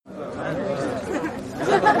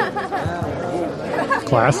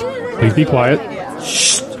Class, please be quiet.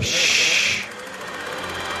 Shh. It's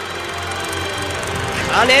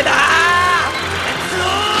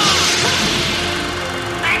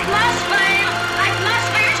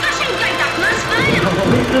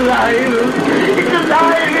alive! It's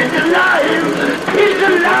alive! It's alive! It's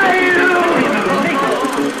alive!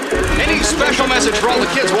 Any special message for all the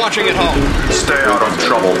kids watching at home? Stay out of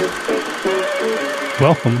trouble.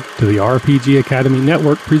 Welcome to the RPG Academy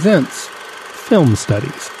Network presents Film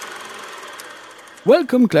Studies.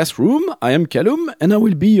 Welcome, classroom. I am Kalum, and I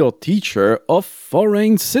will be your teacher of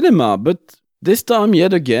foreign cinema. But this time,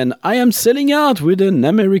 yet again, I am selling out with an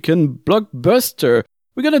American blockbuster.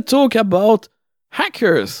 We're going to talk about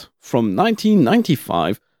Hackers from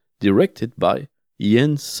 1995, directed by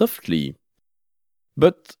Ian Softly.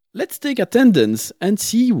 But let's take attendance and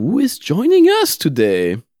see who is joining us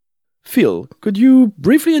today. Phil, could you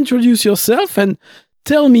briefly introduce yourself and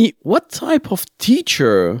tell me what type of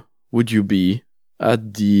teacher would you be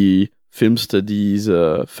at the film studies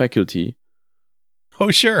faculty? Oh,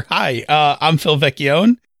 sure. Hi, I'm Phil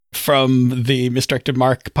Vecchione from the Misdirected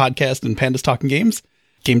Mark podcast and Pandas Talking Games.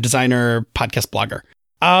 Game designer, podcast blogger.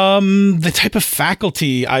 The type of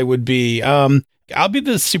faculty I would be, I'll be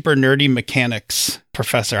the super nerdy mechanics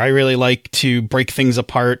professor. I really like to break things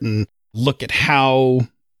apart and look at how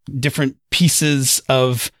different pieces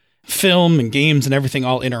of film and games and everything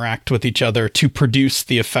all interact with each other to produce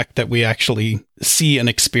the effect that we actually see and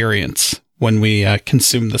experience when we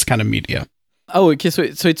consume this kind of media. Oh, okay. So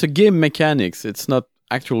it's a game mechanics. It's not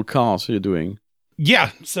actual cars you're doing.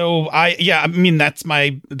 Yeah. So I mean, that's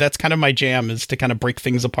kind of my jam, is to kind of break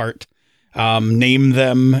things apart, name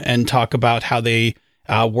them and talk about how they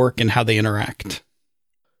work and how they interact.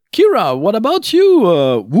 Kira, what about you?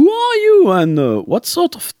 Who are you and what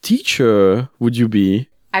sort of teacher would you be?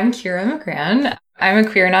 I'm Kira Magrann. I'm a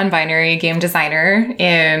queer non-binary game designer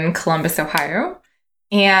in Columbus, Ohio.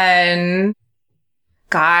 And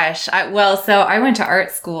gosh, I went to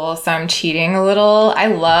art school, so I'm cheating a little. I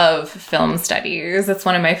love film studies. It's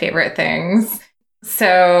one of my favorite things.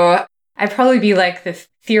 So I'd probably be like the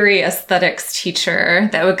theory aesthetics teacher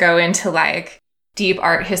that would go into like deep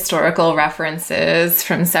art historical references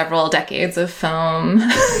from several decades of film.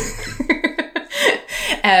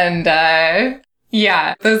 And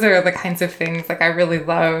yeah, those are the kinds of things like I really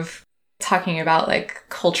love talking about, like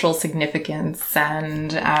cultural significance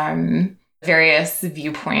and various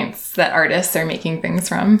viewpoints that artists are making things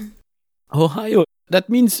from. Ohio. That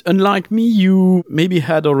means, unlike me, you maybe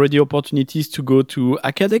had already opportunities to go to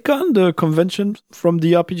Acadecon, the convention from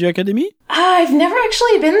the RPG Academy? I've never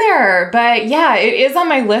actually been there, but yeah, it is on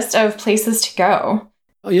my list of places to go.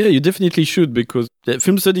 Oh yeah, you definitely should, because the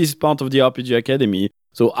film studies is part of the RPG Academy.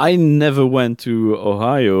 So I never went to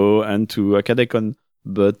Ohio and to Acadecon,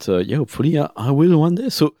 but yeah, hopefully I will one day.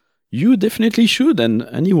 So you definitely should, and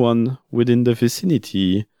anyone within the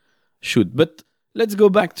vicinity should. But let's go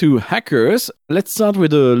back to Hackers. Let's start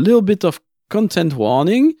with a little bit of content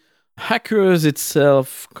warning. Hackers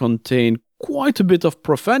itself contain quite a bit of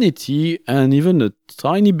profanity and even a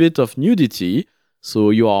tiny bit of nudity, so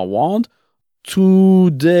you are warned.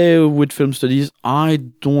 Today with film studies, I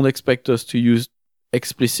don't expect us to use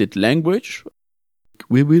explicit language.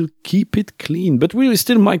 We will keep it clean, but we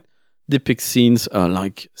still might depict scenes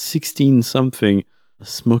like 16-something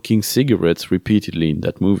smoking cigarettes repeatedly in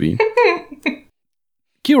that movie.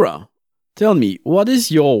 Kira, tell me, what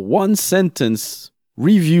is your one-sentence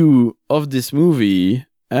review of this movie,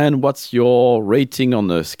 and what's your rating on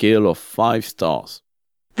a scale of 5 stars?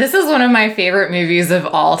 This is one of my favorite movies of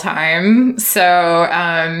all time. So,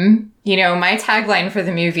 my tagline for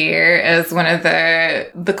the movie is one of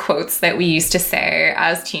the quotes that we used to say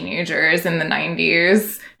as teenagers in the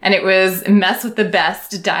 90s. And it was, "Mess with the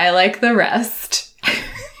best, die like the rest."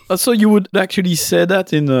 So you would actually say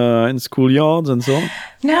that in schoolyards and so on?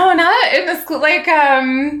 No, not in the school. Like,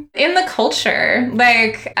 in the culture.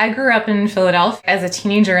 Like, I grew up in Philadelphia as a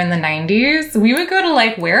teenager in the 90s. We would go to,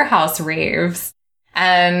 like, warehouse raves.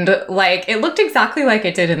 And, like, it looked exactly like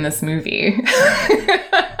it did in this movie.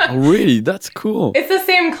 Oh, really? That's cool. It's the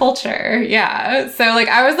same culture, yeah. So, like,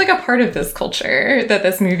 I was, like, a part of this culture that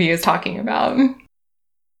this movie is talking about.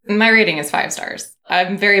 My rating is 5 stars.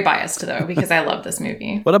 I'm very biased, though, because I love this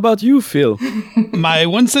movie. What about you, Phil? My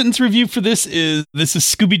one-sentence review for this is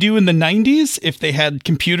Scooby-Doo in the 90s if they had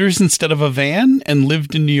computers instead of a van and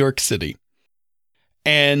lived in New York City.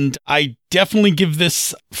 And I definitely give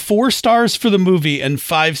this 4 stars for the movie and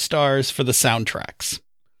 5 stars for the soundtracks.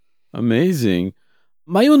 Amazing.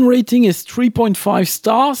 My own rating is 3.5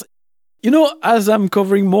 stars. You know, as I'm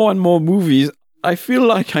covering more and more movies, I feel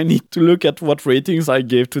like I need to look at what ratings I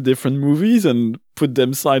gave to different movies and put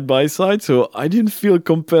them side by side, so I didn't feel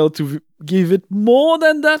compelled to give it more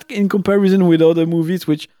than that in comparison with other movies,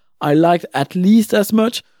 which I liked at least as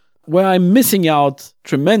much. Where I'm missing out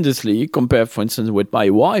tremendously, compared, for instance, with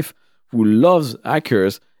my wife, who loves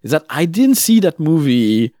hackers, is that I didn't see that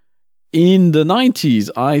movie in the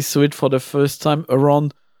 90s. I saw it for the first time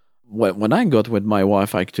around when I got with my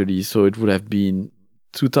wife, actually. So it would have been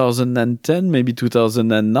 2010, maybe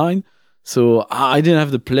 2009. So I didn't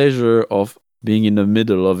have the pleasure of being in the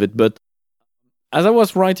middle of it. But as I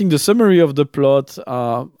was writing the summary of the plot,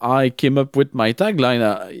 I came up with my tagline.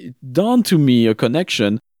 It dawned to me a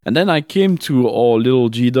connection. And then I came to our little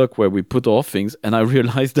G-Doc where we put our things, and I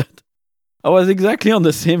realized that I was exactly on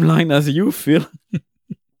the same line as you, Phil.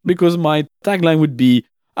 Because my tagline would be,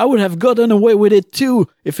 I would have gotten away with it too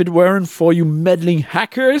if it weren't for you meddling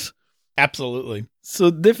hackers. Absolutely. So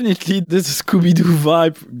definitely there's a Scooby-Doo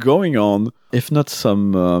vibe going on, if not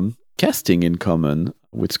some casting in common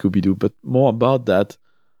with Scooby-Doo, but more about that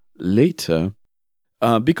later.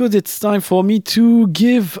 Because it's time for me to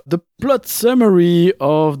give the plot summary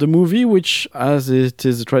of the movie, which, as it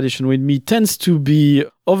is a tradition with me, tends to be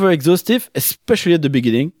over-exhaustive, especially at the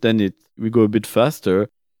beginning. Then we go a bit faster.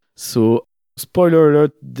 So, spoiler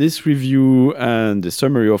alert, this review and the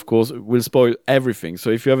summary, of course, will spoil everything. So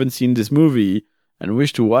if you haven't seen this movie and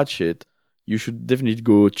wish to watch it, you should definitely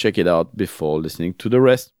go check it out before listening to the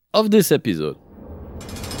rest of this episode.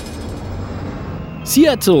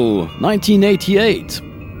 Seattle, 1988.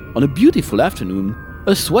 On a beautiful afternoon,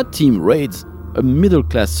 a SWAT team raids a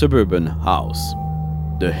middle-class suburban house.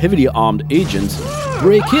 The heavily armed agents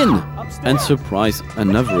break in and surprise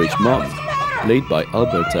an average mom, played by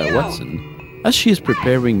Alberta Watson, as she is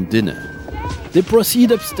preparing dinner. They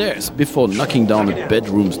proceed upstairs before knocking down a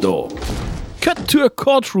bedroom's door. Cut to a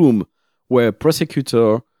courtroom where a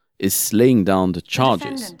prosecutor is laying down the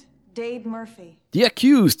charges. Dade Murphy. The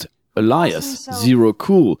accused, Elias Zero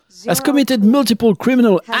Cool, has committed multiple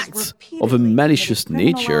criminal acts of a malicious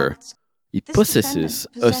nature. He possesses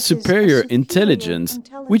a superior intelligence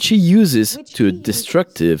which he uses to a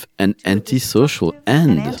destructive and antisocial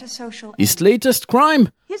end. His latest crime?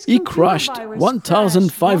 He crashed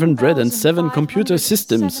 1,507 computer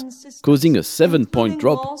systems, causing a 7-point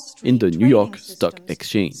drop in the New York Stock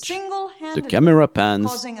Exchange. The camera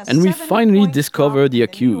pans, and we finally discover the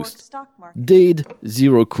accused, Dade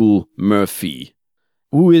Zero Cool Murphy,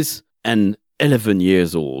 who is an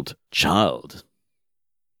 11-year-old child.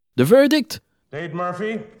 The verdict? Dade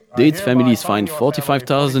Murphy. Dade's family is fined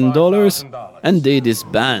 $45,000, and Dade is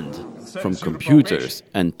banned from computers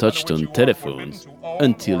and touch-tone telephones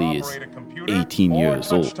until he is 18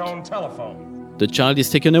 years old. The child is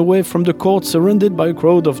taken away from the court, surrounded by a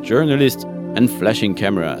crowd of journalists and flashing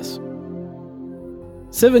cameras.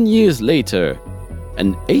 7 years later,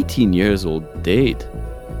 an 18-year-old Dade,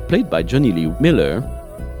 played by Johnny Lee Miller,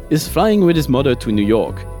 is flying with his mother to New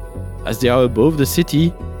York. As they are above the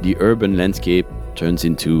city, the urban landscape turns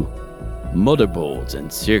into motherboards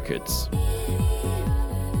and circuits.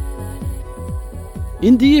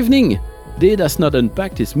 In the evening, Dade has not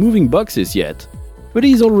unpacked his moving boxes yet, but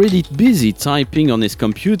he's already busy typing on his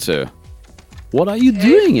computer. "What are you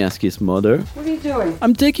doing?" asks his mother. What are you doing?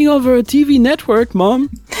 "I'm taking over a TV network, Mom."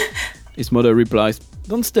 His mother replies,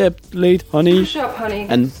 "Don't step late, honey, Push up, honey.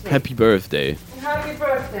 and happy birthday." Happy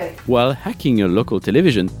birthday. While hacking a local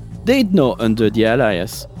television, Dade, now under the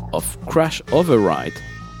alias of Crash Override,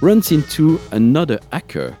 runs into another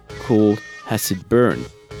hacker called Acid Burn.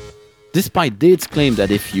 Despite Dade's claim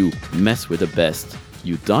that if you mess with the best,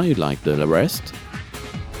 you die like the rest,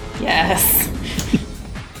 Yes.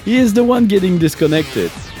 he is the one getting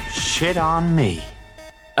disconnected. Shit on me.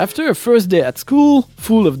 After a first day at school,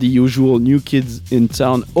 full of the usual new kids in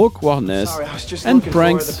town awkwardness and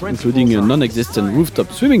pranks, including a non-existent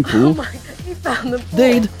rooftop swimming pool,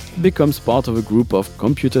 Dade becomes part of a group of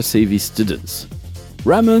computer-savvy students.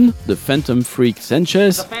 Ramon, the Phantom Freak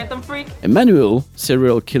Sanchez, Emmanuel,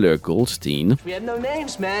 serial killer Goldstein, We have no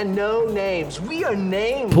names, man. No names. We are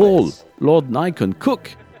nameless. Paul, Lord Nikon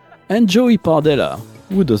Cook, and Joey Pardella,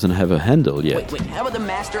 who doesn't have a handle yet. Wait, how about the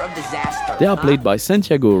master of disaster? They are played by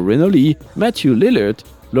Santiago Renoli, Matthew Lillard,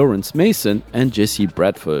 Lawrence Mason, and Jesse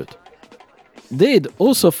Bradford. Dade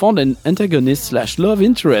also found an antagonist/love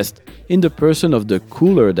interest in the person of the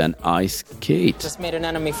cooler-than-ice Kate, Just made an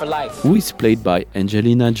enemy for life. who is played by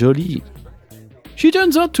Angelina Jolie. She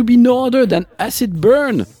turns out to be no other than Acid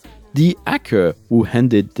Burn, the hacker who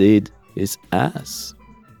handed Dade his ass.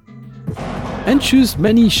 And choose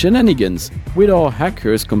many shenanigans, with our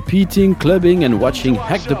hackers competing, clubbing, and watching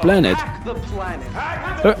Hack the Planet,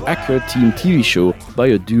 a hacker team TV show by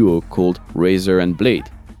a duo called Razor and Blade.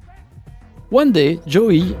 One day,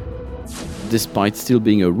 Joey, despite still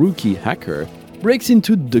being a rookie hacker, breaks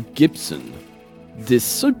into the Gibson. This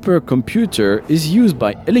supercomputer is used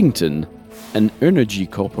by Ellington, an energy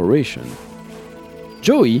corporation.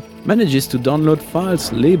 Joey manages to download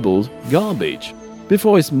files labeled garbage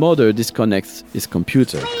before his mother disconnects his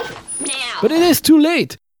computer. But it is too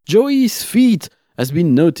late! Joey's feat has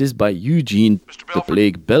been noticed by Eugene the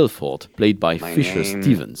Plague Belfort, played by Fisher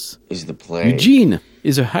Stevens. Is the Plague. Eugene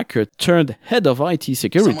is a hacker turned head of IT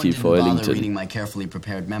security for Ellington. Reading my carefully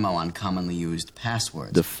prepared memo on commonly used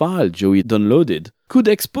passwords. The file Joey downloaded could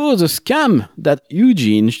expose a scam that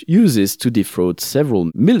Eugene uses to defraud several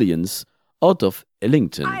millions out of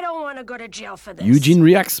Ellington. I don't want to go to jail for this. Eugene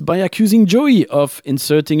reacts by accusing Joey of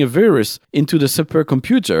inserting a virus into the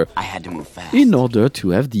supercomputer I had to move fast. in order to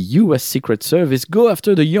have the US Secret Service go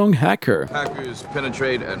after the young hacker. Hackers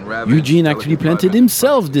penetrate and ravage. Eugene actually planted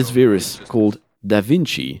himself this virus called Da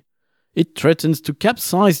Vinci. It threatens to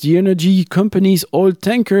capsize the energy company's oil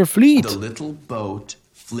tanker fleet. The little boat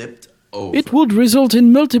flipped over. It would result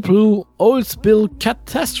in multiple oil spill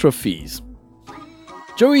catastrophes.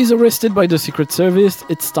 Joey is arrested by the Secret Service.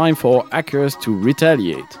 It's time for hackers to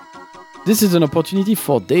retaliate. This is an opportunity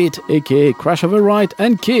for Date, aka Crash Override,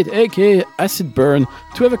 and Kate, aka Acid Burn,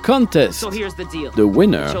 to have a contest. So here's the deal. The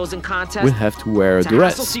winner Chosen contest will have to wear a to hassle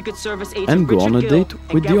dress Secret Service agent and go on a Richard Gill date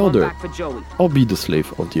and with get the one other, back for Joey. or be the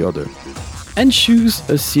slave of the other, and choose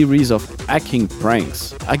a series of hacking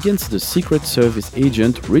pranks against the Secret Service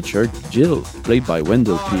agent Richard Gill, played by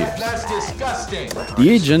Wendell Pierce. That's disgusting. The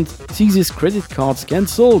agent sees his credit cards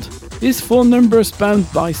cancelled, his phone number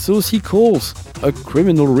spammed by saucy calls, a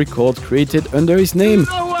criminal record created under his name,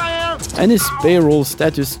 and his payroll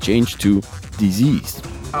status changed to diseased.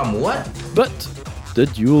 What? But the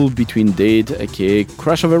duel between Dade, aka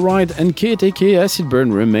Crash Override, and Kate, aka Acid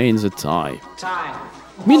Burn, remains a tie.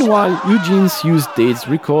 Meanwhile, Eugene's used Dade's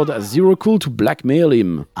record as Zero Cool to blackmail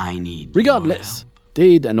him. I need. Regardless,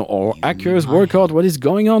 Dade and all hackers work out what is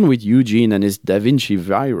going on with Eugene and his Da Vinci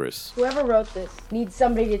virus. Whoever wrote this needs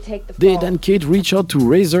somebody to take the Dade fall. and Kate reach out to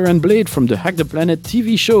Razor and Blade from the Hack the Planet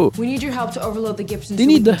TV show. We need your help to overload the Gibson. They so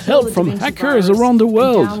need we the can kill help from Da Vinci hackers virus around the and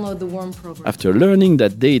world. Download the worm program. After learning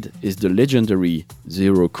that Dade is the legendary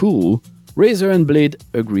Zero Cool, Razor and Blade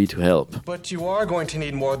agree to help. But you are going to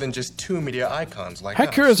need more than just two media icons like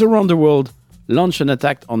Hackers us. around the world launch an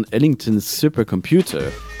attack on Ellington's supercomputer.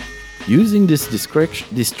 Using this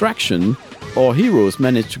distraction, our heroes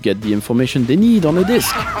manage to get the information they need on a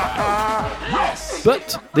disk.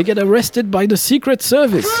 But they get arrested by the Secret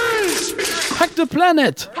Service. Hack the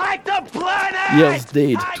planet! Hack the planet! Yells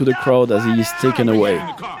Dade to the crowd as he is taken away.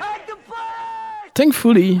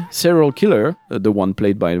 Thankfully, Serial Killer, the one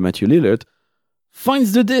played by Matthew Lillard,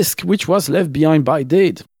 finds the disc which was left behind by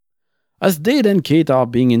Dade. As Dade and Kate are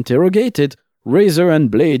being interrogated, Razor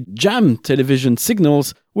and Blade jam television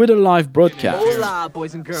signals with a live broadcast. Hola,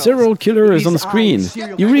 boys and girls. Serial Killer is on screen.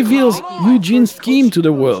 He reveals Eugene's scheme to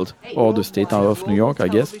the world, or the state of New York, I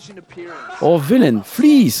guess. Our villain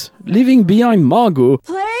flees, leaving behind Margot,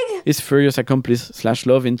 Plague? his furious accomplice /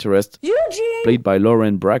 love interest, Eugene! played by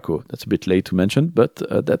Lauren Bracco. That's a bit late to mention, but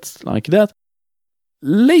that's like that.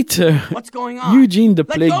 Later, What's going on? Eugene the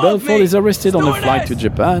Plague go of Belfort me. is arrested on a Doing flight it. to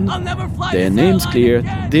Japan. I'll never fly Their this names airline clear,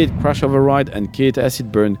 again. Dade Crash Override and Kate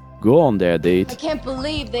Acid Burn go on their date. I can't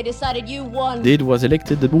believe they decided you won. Dade was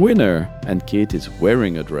elected the winner, and Kate is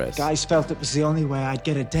wearing a dress. Guys felt it was the only way I'd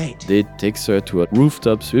get a date. Dade takes her to a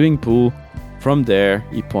rooftop swimming pool. From there,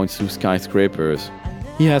 he points to skyscrapers.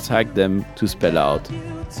 He has hacked them to spell out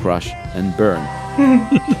Crash and Burn.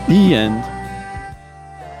 The end.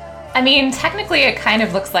 I mean, technically it kind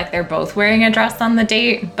of looks like they're both wearing a dress on the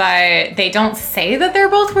date, but they don't say that they're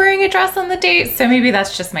both wearing a dress on the date, so maybe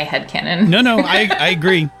that's just my headcanon. No, I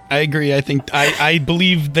agree. I think I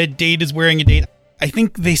believe that Dade is wearing a date. I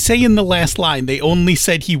think they say in the last line, they only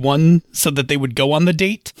said he won so that they would go on the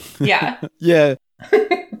date. Yeah. Yeah.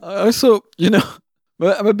 Also,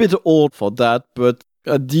 I'm a bit old for that, but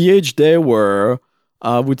at the age they were,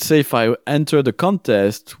 I would say if I enter the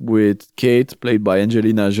contest with Kate, played by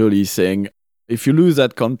Angelina Jolie, saying, if you lose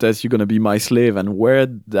that contest, you're going to be my slave and wear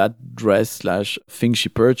that dress / thing she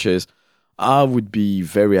purchased, I would be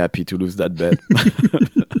very happy to lose that bet. I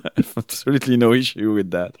have absolutely no issue with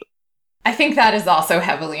that. I think that is also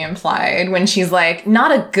heavily implied when she's like,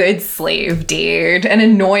 not a good slave, dude, an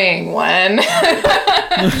annoying one.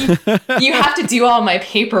 You have to do all my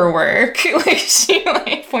paperwork. She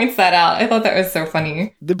points that out. I thought that was so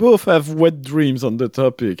funny. They both have wet dreams on the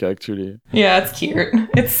topic, actually. Yeah, it's cute.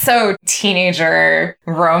 It's so teenager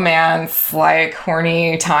romance,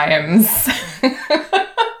 horny times.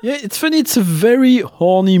 Yeah, it's funny. It's a very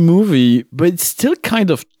horny movie, but it's still kind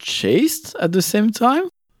of chaste at the same time.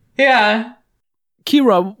 Yeah.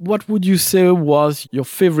 Kira, what would you say was your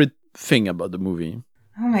favorite thing about the movie?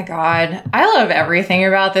 Oh my God. I love everything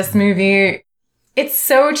about this movie. It's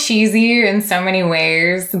so cheesy in so many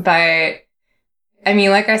ways, but I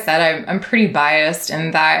mean, like I said, I'm pretty biased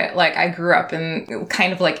in that, like, I grew up in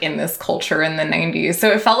kind of like in this culture in the 90s.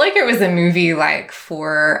 So it felt like it was a movie like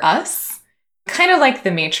for us, kind of like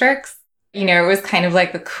The Matrix. You know, it was kind of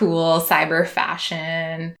like the cool cyber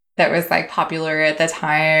fashion that was like popular at the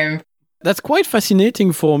time. That's quite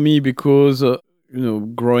fascinating for me because,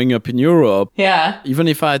 growing up in Europe, yeah, even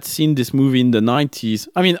if I had seen this movie in the 90s,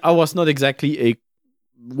 I mean, I was not exactly a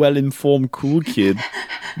well-informed, cool kid,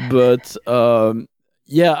 but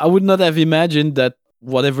I would not have imagined that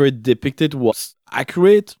whatever it depicted was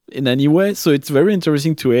accurate in any way. So it's very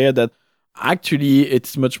interesting to hear that actually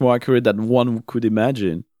it's much more accurate than one could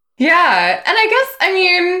imagine. Yeah, and I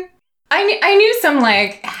mean, I knew some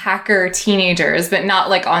like hacker teenagers, but not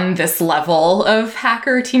like on this level of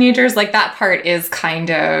hacker teenagers. Like that part is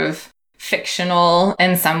kind of fictional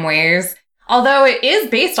in some ways, although it is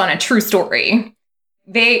based on a true story.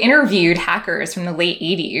 They interviewed hackers from the late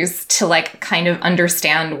 80s to like kind of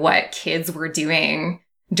understand what kids were doing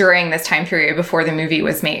during this time period before the movie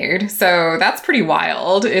was made. So that's pretty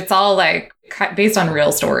wild. It's all like based on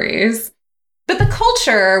real stories. But the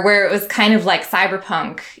culture where it was kind of like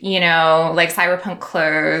cyberpunk, like cyberpunk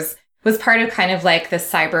clothes was part of kind of like the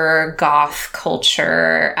cyber goth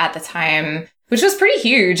culture at the time, which was pretty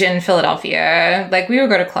huge in Philadelphia. Like we would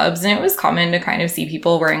go to clubs and it was common to kind of see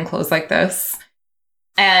people wearing clothes like this.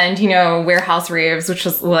 And, warehouse raves, which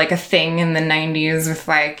was like a thing in the 90s with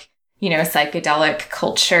like, psychedelic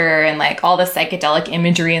culture and like all the psychedelic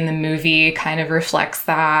imagery in the movie kind of reflects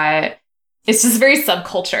that. It's just very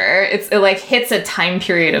subculture. It like hits a time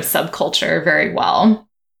period of subculture very well,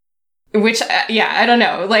 which, I don't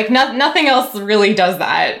know, like nothing else really does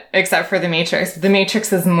that except for The Matrix. The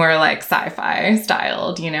Matrix is more like sci-fi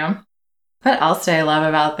styled, What else did I love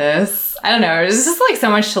about this? I don't know. There's just like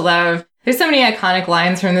so much to love. There's so many iconic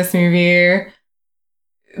lines from this movie.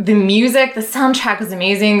 The music, the soundtrack was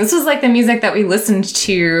amazing. This was like the music that we listened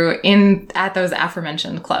to at those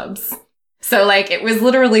aforementioned clubs. So like it was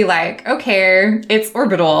literally like, okay, it's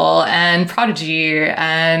Orbital and Prodigy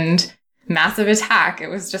and Massive Attack. It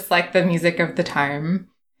was just like the music of the time.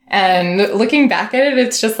 And looking back at it,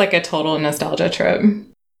 it's just like a total nostalgia trip.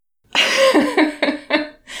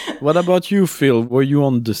 What about you, Phil? Were you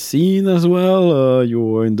on the scene as well? You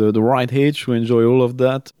were in the right age to enjoy all of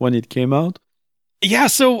that when it came out? Yeah,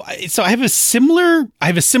 so I have a similar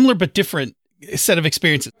but different set of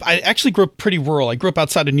experiences. I actually grew up pretty rural. I grew up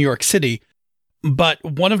outside of New York City, but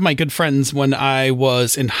one of my good friends when I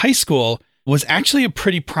was in high school was actually a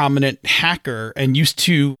pretty prominent hacker and used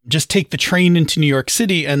to just take the train into New York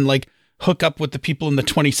City and like hook up with the people in the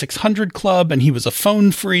 2600 Club, and he was a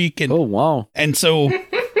phone freak. And, oh, wow. And so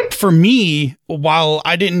for me, while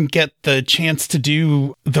I didn't get the chance to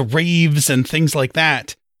do the raves and things like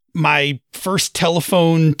that, my first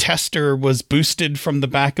telephone tester was boosted from the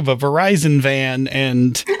back of a Verizon van,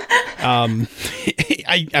 and I'm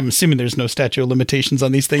assuming there's no statute of limitations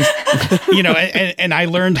on these things, and I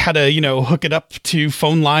learned how to, hook it up to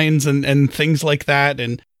phone lines and things like that.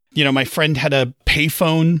 And, my friend had a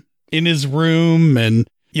payphone in his room and,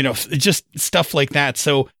 just stuff like that.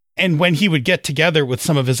 So, and when he would get together with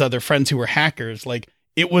some of his other friends who were hackers, like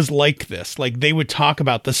it was like this, like they would talk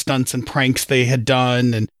about the stunts and pranks they had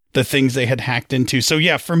done and the things they had hacked into. So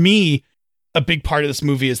yeah, for me, a big part of this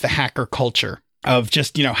movie is the hacker culture of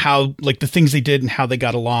just, how like the things they did and how they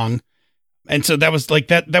got along. And so that was like,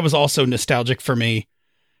 that was also nostalgic for me.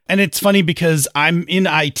 And it's funny because I'm in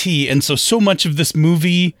IT. And so much of this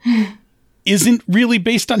movie isn't really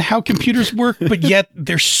based on how computers work, but yet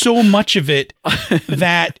there's so much of it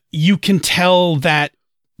that you can tell that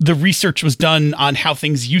the research was done on how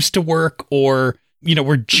things used to work, or,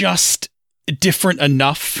 were just different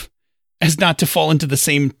enough as not to fall into the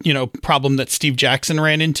same, problem that Steve Jackson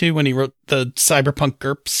ran into when he wrote the Cyberpunk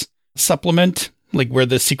GURPS supplement, like where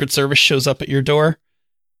the Secret Service shows up at your door.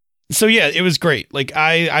 So yeah, it was great. Like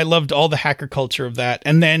I loved all the hacker culture of that.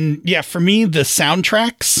 And then, yeah, for me, the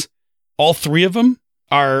soundtracks, all three of them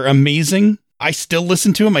are amazing. I still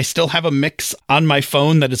listen to them. I still have a mix on my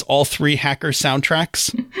phone that is all three hacker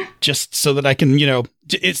soundtracks, just so that I can,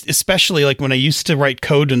 it's especially like when I used to write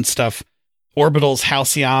code and stuff, Orbital's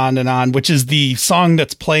Halcyon and On, which is the song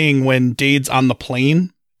that's playing when Dade's on the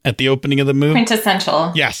plane at the opening of the movie.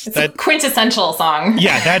 Quintessential. Yes. It's a quintessential song.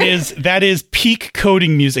 Yeah, that is peak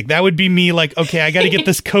coding music. That would be me like, okay, I got to get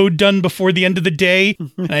this code done before the end of the day.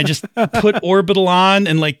 And I just put Orbital on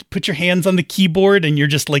and like put your hands on the keyboard and you're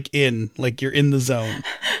just like you're in the zone.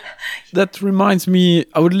 That reminds me,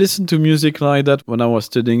 I would listen to music like that when I was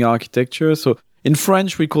studying architecture. So in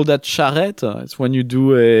French, we call that charrette. It's when you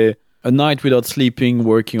do a night without sleeping,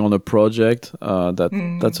 working on a project.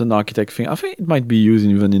 That's an architect thing. I think it might be used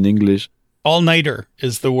even in English. All-nighter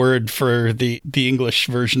is the word for the English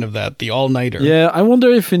version of that, the all-nighter. Yeah, I wonder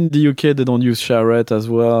if in the UK they don't use charrette as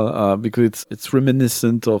well, because it's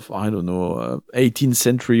reminiscent of, I don't know, 18th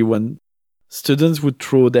century when students would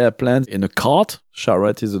throw their plans in a cart.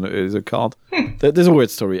 Charrette is a cart. There's a weird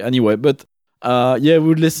story. Anyway, but we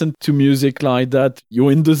would listen to music like that.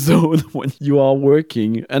 You're in the zone when you are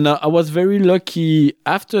working. And I was very lucky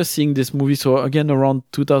after seeing this movie. So again, around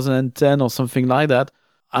 2010 or something like that,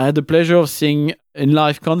 I had the pleasure of seeing in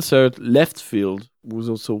live concert Left Field, who was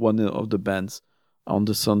also one of the bands on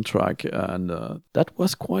the soundtrack. And that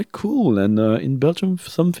was quite cool. And in Belgium,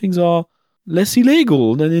 some things are less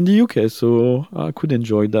illegal than in the UK. So I could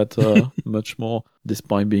enjoy that much more,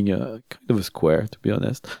 despite being a kind of a square, to be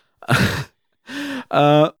honest.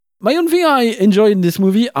 My own thing I enjoyed in this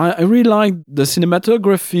movie, I really liked the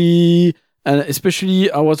cinematography, and especially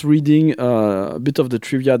I was reading a bit of the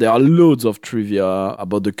trivia. There are loads of trivia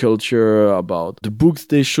about the culture, about the books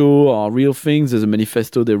they show are real things. There's a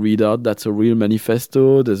manifesto they read out. That's a real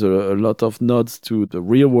manifesto. There's a lot of nods to the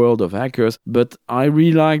real world of hackers. But I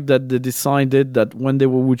really liked that they decided that when they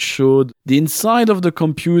would show the inside of the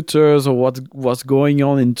computers or what was going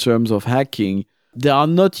on in terms of hacking, they are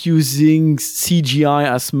not using CGI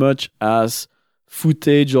as much as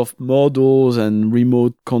footage of models and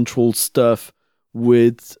remote control stuff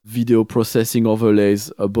with video processing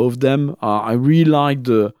overlays above them. I really like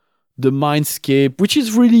the mindscape, which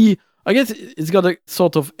is really, I guess it's got a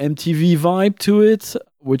sort of MTV vibe to it,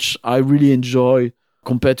 which I really enjoy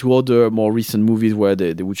compared to other more recent movies where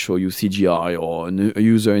they would show you CGI or a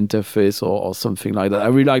user interface or something like that. I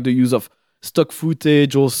really like the use of stock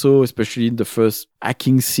footage also, especially in the first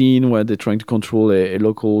hacking scene where they're trying to control a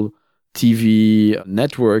local TV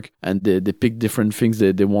network and they pick different things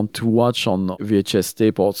they want to watch on VHS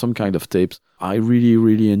tape or some kind of tapes. I really,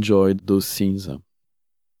 really enjoyed those scenes.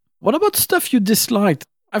 What about stuff you disliked?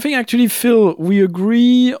 I think actually, Phil, we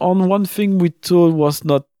agree on one thing we thought was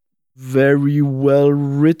not very well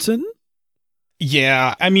written.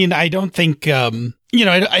 Yeah, I mean, I don't think, I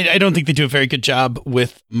don't think they do a very good job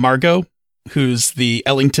with Margot, who's the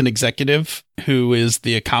Ellington executive, who is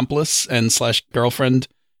the accomplice and / girlfriend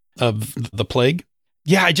of the Plague.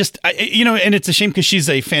 Yeah, and it's a shame because she's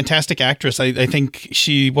a fantastic actress. I think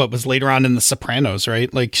she was later on in The Sopranos,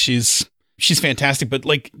 right? Like she's fantastic, but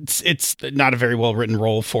like it's not a very well written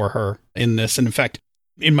role for her in this. And in fact,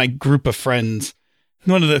 in my group of friends,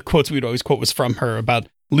 one of the quotes we'd always quote was from her about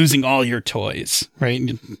losing all your toys, right?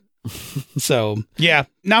 So yeah,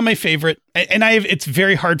 not my favorite. And it's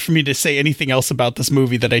very hard for me to say anything else about this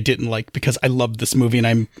movie that I didn't like because I love this movie and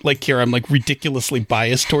I'm like Kira, I'm like ridiculously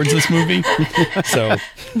biased towards this movie. So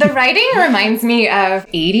the writing reminds me of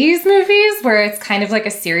 80s movies where it's kind of like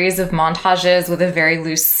a series of montages with a very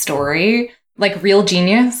loose story, like Real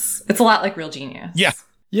Genius. It's a lot like Real Genius. Yeah.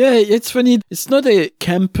 Yeah, it's funny. It's not a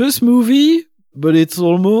campus movie, but it's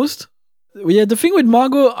almost. Yeah, the thing with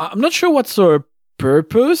Margot, I'm not sure what's her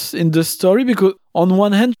purpose in the story, because on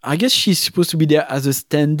one hand, I guess she's supposed to be there as a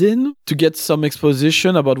stand-in to get some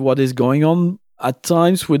exposition about what is going on at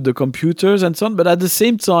times with the computers and so on. But at the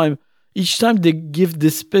same time, each time they give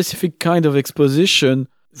this specific kind of exposition,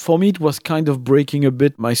 for me, it was kind of breaking a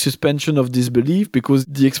bit my suspension of disbelief because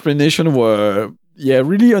the explanation were,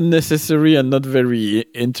 really unnecessary and not very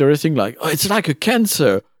interesting. Like, oh, it's like a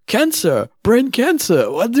cancer, brain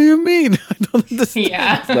cancer. What do you mean? I don't understand.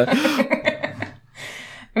 Yeah.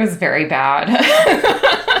 It was very bad.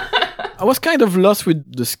 I was kind of lost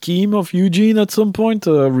with the scheme of Eugene at some point,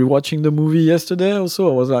 rewatching the movie yesterday also.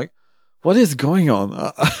 I was like, what is going on?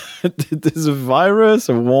 There's a virus,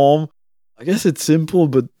 a worm. I guess it's simple,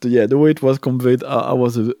 but the way it was conveyed, I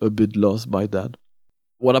was a bit lost by that.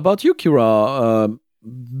 What about you, Kira?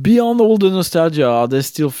 Beyond all the nostalgia, are there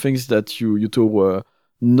still things that you thought were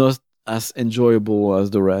not as enjoyable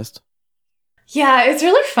as the rest? Yeah, it's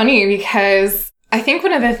really funny because I think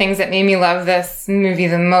one of the things that made me love this movie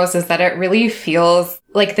the most is that it really feels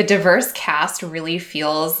like the diverse cast really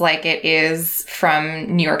feels like it is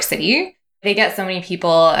from New York City. They get so many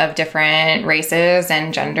people of different races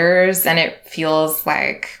and genders, and it feels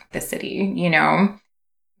like the city, you know?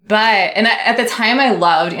 But, and at the time I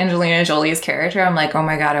loved Angelina Jolie's character. I'm like, oh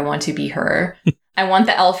my God, I want to be her. I want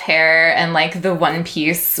the elf hair and like the one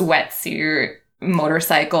piece wetsuit,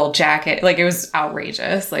 motorcycle jacket. Like it was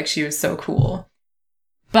outrageous. Like she was so cool.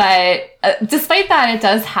 But despite that, it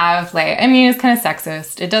does have like, I mean, it's kind of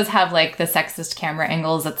sexist. It does have like the sexist camera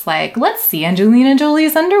angles. It's like, let's see Angelina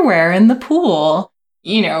Jolie's underwear in the pool.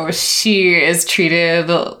 You know, she is treated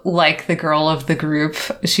like the girl of the group.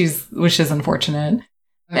 Which is unfortunate.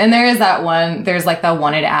 And there's like that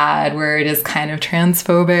wanted ad where it is kind of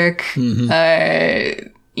transphobic. Mm-hmm.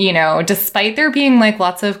 You know, despite there being like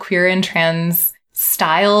lots of queer and trans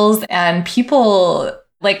styles and people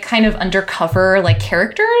like kind of undercover like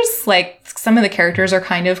characters, like some of the characters are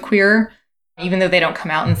kind of queer, even though they don't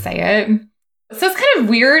come out and say it. So it's kind of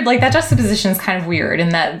weird. Like that juxtaposition is kind of weird in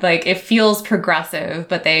that like it feels progressive,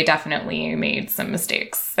 but they definitely made some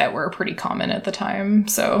mistakes that were pretty common at the time.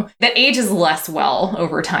 So that ages less well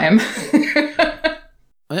over time.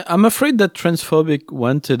 I'm afraid that transphobic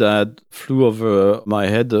wanted ad flew over my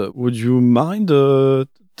head. Would you mind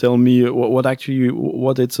tell me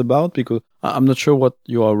what it's about? Because I'm not sure what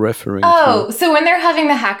you are referring to. So when they're having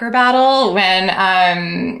the hacker battle, when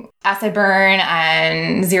Acid Burn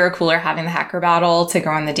and Zero Cool are having the hacker battle to go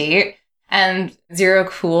on the date, and Zero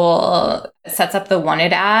Cool sets up the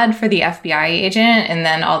wanted ad for the FBI agent, and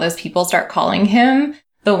then all those people start calling him.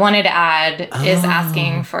 The wanted ad is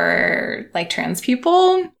asking for like trans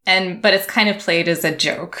people, but it's kind of played as a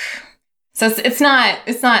joke. So it's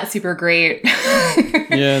not super great.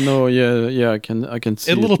 Yeah, I can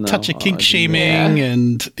see a little it touch now. of kink shaming,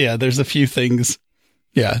 and there's a few things.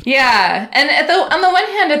 Yeah. And on the one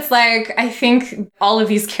hand, it's like I think all of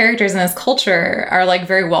these characters in this culture are like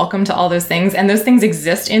very welcome to all those things, and those things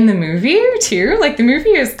exist in the movie too. Like the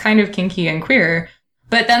movie is kind of kinky and queer,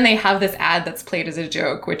 but then they have this ad that's played as a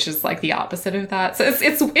joke, which is like the opposite of that. So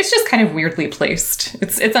it's just kind of weirdly placed.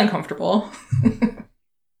 It's uncomfortable.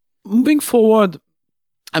 Moving forward,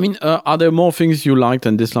 I mean, are there more things you liked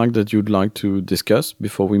and disliked that you'd like to discuss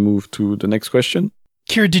before we move to the next question?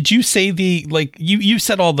 Kira, did you say you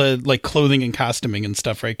said all the like clothing and costuming and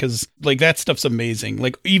stuff, right? Because like that stuff's amazing.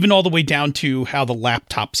 Like even all the way down to how the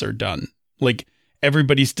laptops are done. Like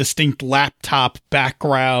everybody's distinct laptop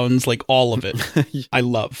backgrounds, like all of it. I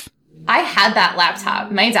love. I had that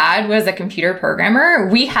laptop. My dad was a computer programmer.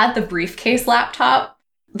 We had the briefcase laptop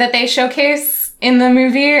that they showcase in the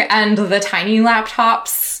movie and the tiny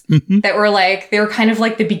laptops that were like, they were kind of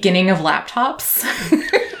like the beginning of laptops,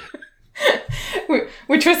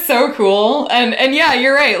 which was so cool. And yeah,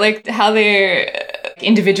 you're right. Like how they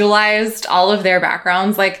individualized all of their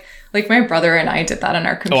backgrounds. Like my brother and I did that on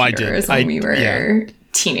our computers when we were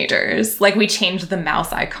teenagers. Like we changed the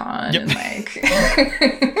mouse icon. Yep. And like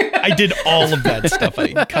I did all of that stuff.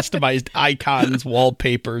 I customized icons,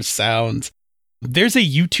 wallpapers, sounds. There's a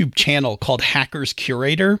YouTube channel called Hackers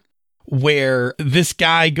Curator where this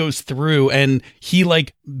guy goes through and he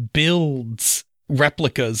like builds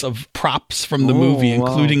replicas of props from the movie,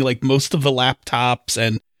 including like most of the laptops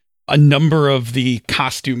and a number of the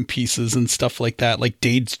costume pieces and stuff like that, like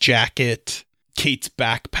Dade's jacket, Kate's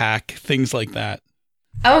backpack, things like that.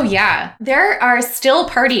 Oh yeah. There are still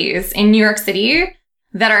parties in New York City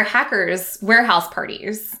that are hackers' warehouse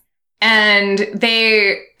parties. And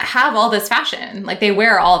they have all this fashion. Like they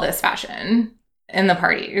wear all this fashion in the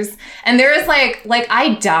parties. And there is like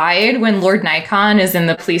I died when Lord Nikon is in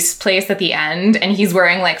the police place at the end and he's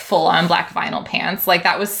wearing like full on black vinyl pants. Like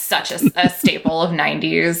that was such a staple of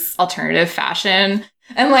 90s alternative fashion.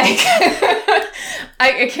 And like,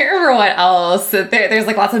 I can't remember what else. There's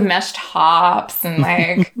like lots of mesh tops and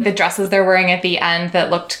like the dresses they're wearing at the end that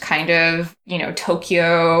looked kind of,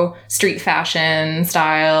 Tokyo street fashion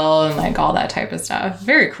style and like all that type of stuff.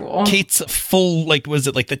 Very cool. Kate's full, like, was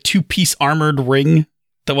it like the 2-piece armored ring?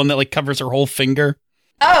 The one that like covers her whole finger?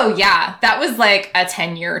 Oh yeah, that was like a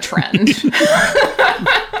 10-year trend.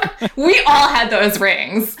 We all had those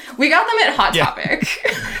rings. We got them at Hot Topic.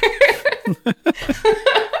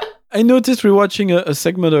 I noticed rewatching a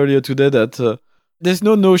segment earlier today that there's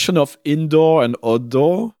no notion of indoor and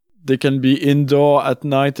outdoor. They can be indoor at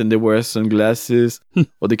night and they wear sunglasses,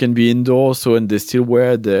 or they can be indoor and they still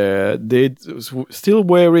wear they still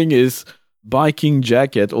wearing his biking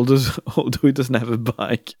jacket, although he doesn't have a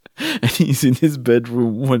bike, and he's in his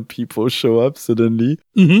bedroom when people show up suddenly.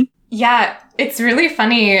 Mm-hmm. Yeah, it's really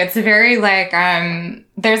funny. It's very like,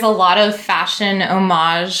 there's a lot of fashion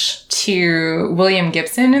homage to William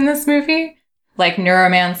Gibson in this movie, like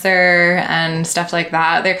Neuromancer and stuff like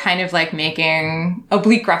that. They're kind of like making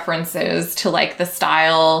oblique references to like the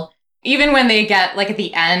style Even when they get, like, at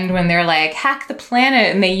the end, when they're like, hack the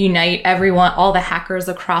planet, and they unite everyone, all the hackers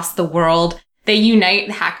across the world. They unite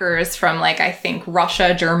hackers from, like, I think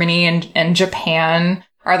Russia, Germany, and Japan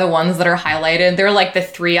are the ones that are highlighted. They're like the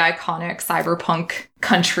 3 iconic cyberpunk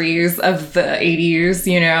countries of the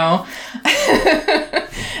 80s, you know?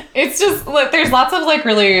 It's just, like, there's lots of, like,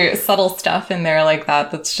 really subtle stuff in there like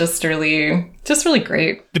that that's just really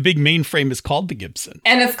great. The big mainframe is called the Gibson.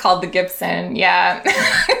 And it's called the Gibson, yeah.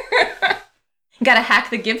 You gotta hack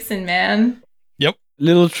the Gibson, man. Yep.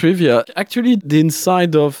 Little trivia. Actually, the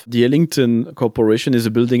inside of the Ellington Corporation is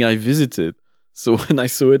a building I visited. So when I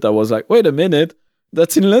saw it, I was like, wait a minute,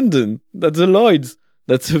 that's in London. That's the Lloyd's.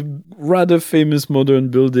 That's a rather famous modern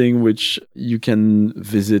building which you can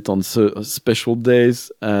visit on special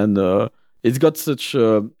days. And it's got such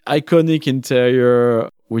an iconic interior,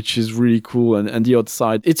 which is really cool. And the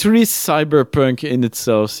outside, it's really cyberpunk in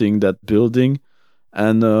itself, seeing that building.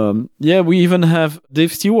 And we even have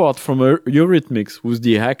Dave Stewart from Eurythmics, who's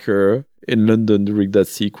the hacker in London during that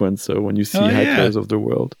sequence. So when you see Hackers of the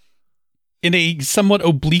World. In a somewhat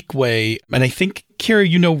oblique way, and I think, Kira,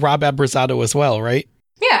 you know Rob Abrasato as well, right?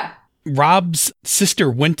 Yeah. Rob's sister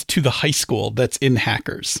went to the high school that's in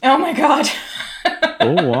Hackers. Oh my god.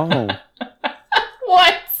 Oh, wow.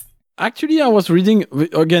 What? Actually, I was reading,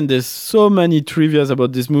 again, there's so many trivias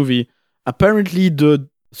about this movie. Apparently, the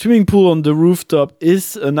swimming pool on the rooftop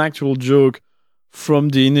is an actual joke from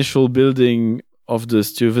the initial building of the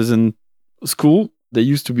Stuyvesant School. There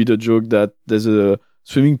used to be the joke that there's a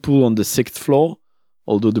swimming pool on the 6th floor,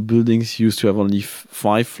 although the buildings used to have only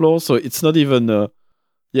 5 floors. So it's not even,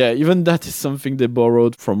 even that is something they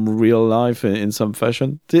borrowed from real life in some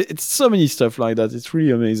fashion. It's so many stuff like that. It's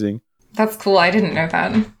really amazing. That's cool. I didn't know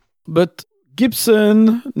that. But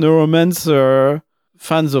Gibson, Neuromancer,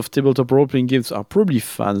 fans of tabletop role-playing games are probably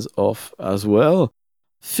fans of as well.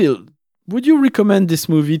 Phil, would you recommend this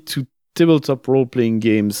movie to tabletop role-playing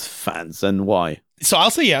games fans, and why? So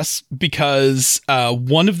I'll say yes, because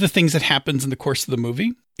one of the things that happens in the course of the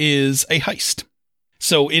movie is a heist.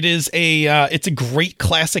 So it's a great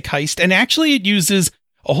classic heist, and actually it uses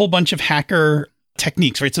a whole bunch of hacker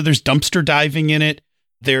techniques, right? So there's dumpster diving in it.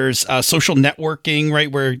 There's social networking,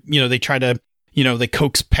 right? Where, they try to, they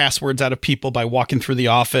coax passwords out of people by walking through the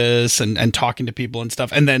office and talking to people and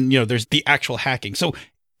stuff. And then, there's the actual hacking. So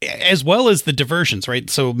as well as the diversions, right?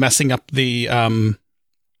 So messing up the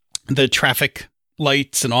traffic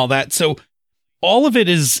lights and all that. So all of it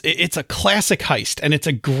it's a classic heist, and it's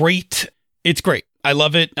great. I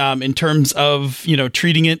love it in terms of,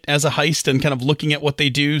 treating it as a heist and kind of looking at what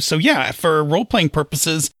they do. So yeah, for role-playing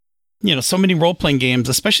purposes, so many role-playing games,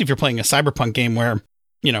 especially if you're playing a cyberpunk game where,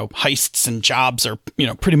 heists and jobs are,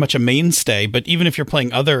 pretty much a mainstay. But even if you're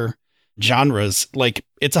playing other genres, like,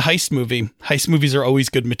 it's a heist movie. Heist movies are always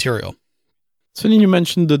good material. So you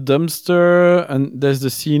mentioned the dumpster, and there's the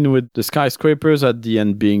scene with the skyscrapers at the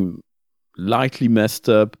end being lightly messed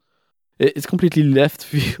up. It's completely left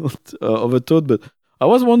field of a thought, but I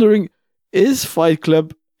was wondering, is Fight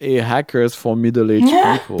Club a hackers for middle-aged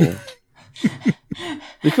people?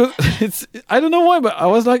 Because I don't know why, but I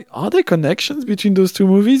was like, are there connections between those two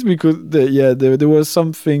movies? Because there were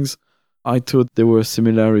some things I thought there were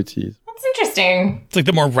similarities. That's interesting. It's like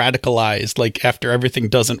the more radicalized, like after everything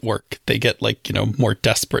doesn't work, they get like, more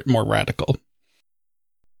desperate, more radical.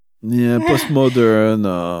 Yeah,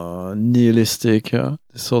 postmodern, nihilistic,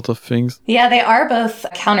 sort of things. Yeah, they are both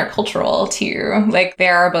countercultural too. Like, they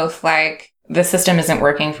are both like, the system isn't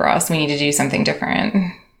working for us. We need to do something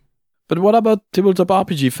different. But what about tabletop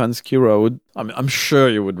RPG fans, Kira? I'm sure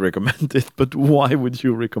you would recommend it, but why would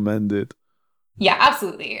you recommend it? Yeah,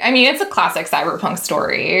 absolutely. I mean, it's a classic cyberpunk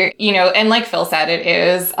story, and like Phil said, it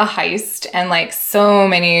is a heist, and like so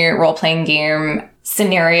many role-playing game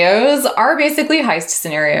scenarios are basically heist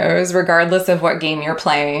scenarios, regardless of what game you're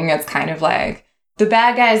playing. It's kind of like, the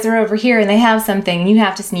bad guys are over here and they have something and you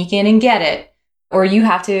have to sneak in and get it. Or you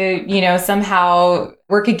have to, somehow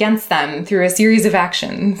work against them through a series of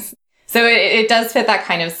actions. So it does fit that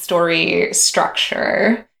kind of story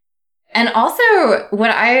structure. And also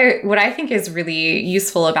what I think is really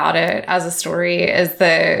useful about it as a story is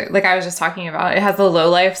like I was just talking about, it has the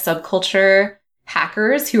low-life subculture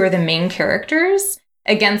hackers who are the main characters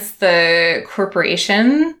against the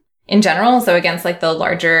corporation in general. So against like the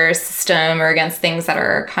larger system, or against things that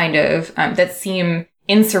are kind of, that seem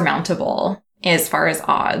insurmountable as far as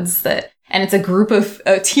odds. And it's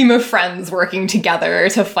a team of friends working together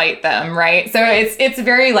to fight them, right? So it's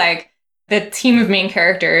very like, the team of main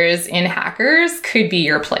characters in Hackers could be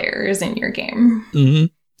your players in your game. Mm-hmm.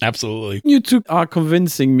 Absolutely. You two are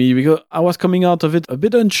convincing me, because I was coming out of it a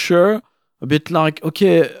bit unsure. a bit like,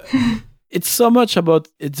 okay, it's so much about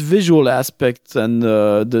its visual aspects and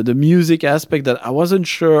the music aspect that I wasn't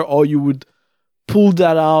sure how you would pull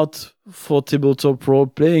that out for tabletop role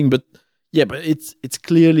playing. But yeah, but it's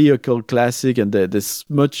clearly a cult classic, and there's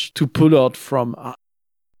much to pull out from.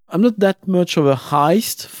 I'm not that much of a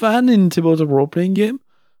heist fan in tabletop role playing game.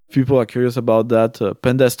 People are curious about that.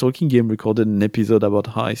 Panda's Talking Game recorded an episode about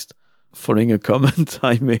heist, following a comment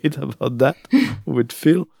I made about that with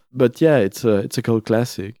Phil. But yeah, it's a cult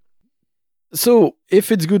classic. So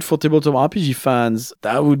if it's good for tabletop RPG fans,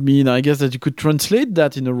 that would mean, I guess, that you could translate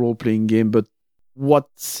that in a role-playing game. But what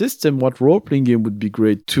role-playing game would be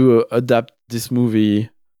great to adapt this movie?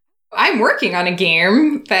 I'm working on a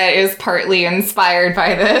game that is partly inspired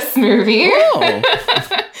by this movie. Oh.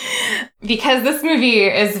 Because this movie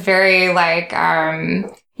is very like,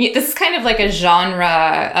 this is kind of like a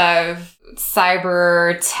genre of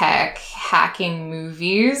cyber tech hacking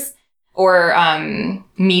movies or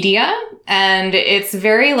media. And it's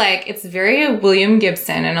very William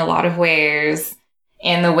Gibson in a lot of ways,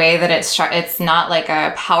 in the way that it's not like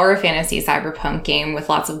a power fantasy cyberpunk game with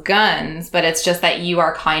lots of guns, but it's just that you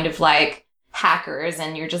are kind of like hackers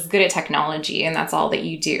and you're just good at technology and that's all that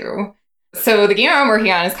you do. So the game I'm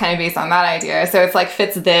working on is kind of based on that idea. So it's like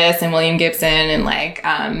fits this and William Gibson and like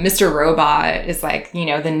Mr. Robot is like,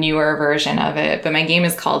 the newer version of it. But my game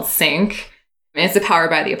is called Sync. It's a Powered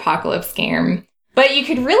by the Apocalypse game. But you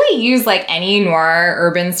could really use like any noir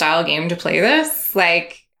urban style game to play this.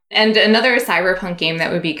 And another cyberpunk game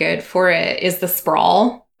that would be good for it is The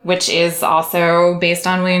Sprawl, which is also based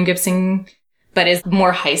on William Gibson, but is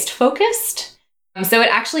more heist focused. So it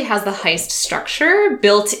actually has the heist structure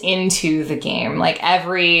built into the game. Like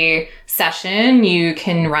every session, you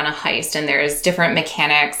can run a heist and there's different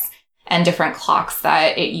mechanics and different clocks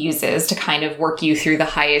that it uses to kind of work you through the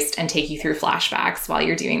heist and take you through flashbacks while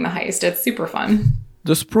you're doing the heist. It's super fun.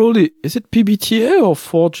 The Sprawl, is it PBTA or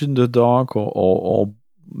Forge in the Dark or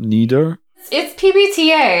neither? It's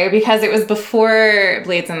PBTA because it was before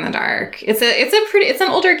Blades in the Dark. It's an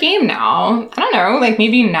older game now. I don't know, like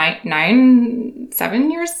maybe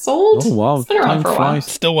 7 years old. Oh wow, it's been around for a while.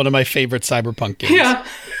 Still one of my favorite cyberpunk games. Yeah,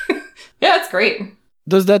 yeah, it's great.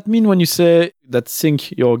 Does that mean when you say that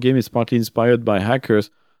Sync, your game is partly inspired by hackers,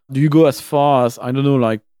 do you go as far as, I don't know,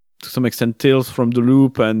 like to some extent Tales from the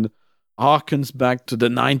Loop and harkens back to the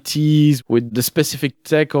 90s with the specific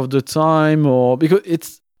tech of the time? Or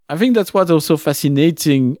because I think that's what's also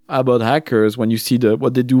fascinating about hackers when you see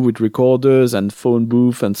what they do with recorders and phone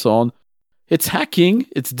booth and so on. It's hacking,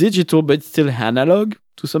 it's digital, but it's still analog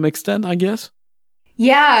to some extent, I guess.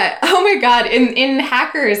 Yeah. Oh my God. In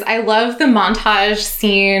Hackers, I love the montage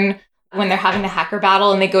scene when they're having the hacker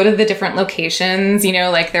battle and they go to the different locations,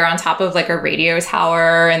 like they're on top of like a radio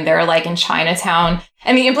tower and they're like in Chinatown.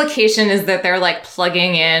 And the implication is that they're like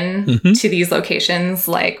plugging in to these locations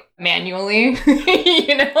like manually,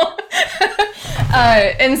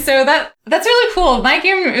 and so that's really cool. My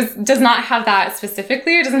game does not have that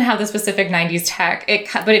specifically. It doesn't have the specific 90s tech,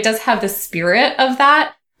 but it does have the spirit of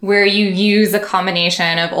that, where you use a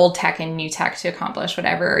combination of old tech and new tech to accomplish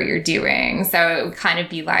whatever you're doing. So it would kind of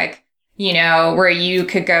be like, where you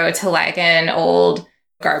could go to like an old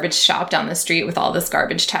garbage shop down the street with all this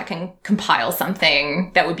garbage tech and compile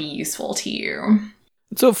something that would be useful to you.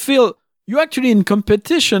 So Phil, you're actually in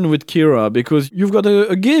competition with Kira because you've got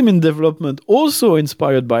a game in development also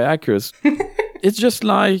inspired by hackers. It's just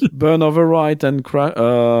like Burn Override and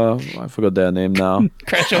I forgot their name now.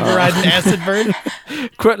 Crash Override and Acid Burn.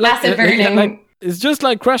 Acid Burning. It's just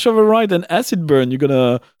like Crash Override and Acid Burn. You're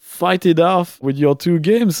gonna fight it off with your two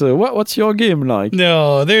games. What's your game like?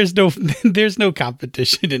 No, there's no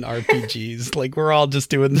competition in RPGs. Like we're all just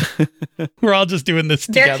doing this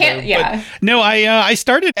together. Yeah. But no, I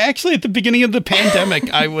started actually at the beginning of the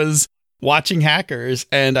pandemic. I was watching Hackers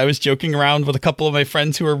and I was joking around with a couple of my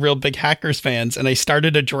friends who are real big Hackers fans, and I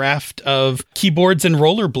started a draft of Keyboards and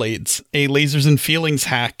Rollerblades, a Lasers and Feelings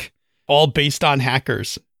hack, all based on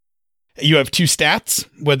Hackers. You have two stats,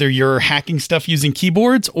 whether you're hacking stuff using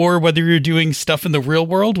keyboards or whether you're doing stuff in the real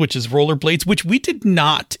world, which is rollerblades, which we did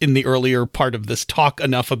not in the earlier part of this talk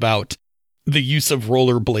enough about the use of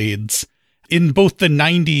rollerblades in both the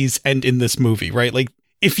 90s and in this movie, right? Like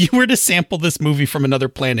if you were to sample this movie from another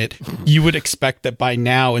planet, you would expect that by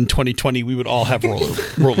now in 2020, we would all have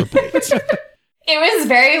rollerblades. It was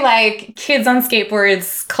very like kids on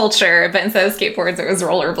skateboards culture, but instead of skateboards, it was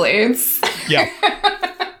rollerblades. Yeah.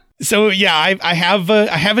 So yeah, I have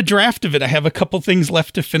a draft of it. I have a couple things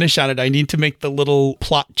left to finish on it. I need to make the little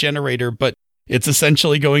plot generator, but it's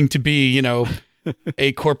essentially going to be,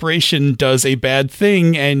 a corporation does a bad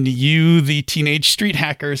thing and you, the teenage street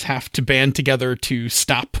hackers, have to band together to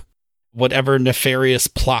stop whatever nefarious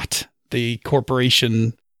plot the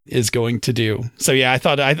corporation is going to do. So yeah, I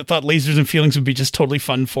thought Lasers and Feelings would be just totally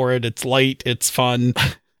fun for it. It's light, it's fun.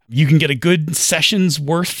 You can get a good session's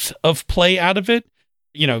worth of play out of it.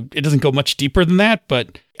 You know, it doesn't go much deeper than that,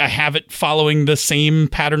 but I have it following the same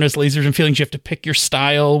pattern as Lasers and Feelings. You have to pick your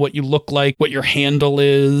style, what you look like, what your handle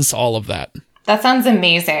is, all of that. That sounds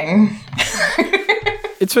amazing.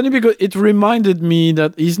 It's funny because it reminded me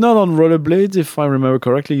that he's not on rollerblades, if I remember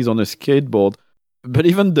correctly. He's on a skateboard. But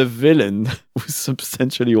even the villain was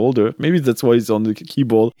substantially older. Maybe that's why he's on the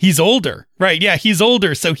keyboard. He's older. Right, yeah, he's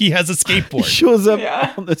older, so he has a skateboard. He shows up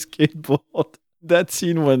on the skateboard. That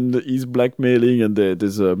scene when he's blackmailing and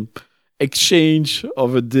there's a exchange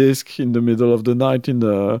of a disc in the middle of the night in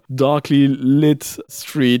a darkly lit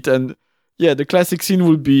street. And yeah, the classic scene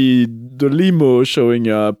would be the limo showing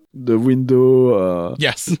up, the window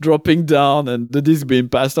dropping down and the disc being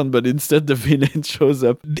passed on, but instead the villain shows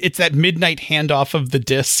up. It's that midnight handoff of the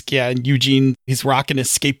disc, and Eugene, he's rocking his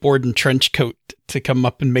skateboard and trench coat to come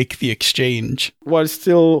up and make the exchange. While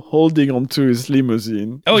still holding onto his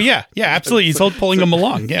limousine. Oh yeah, absolutely. He's pulling him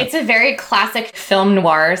along, yeah. It's a very classic film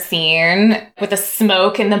noir scene with the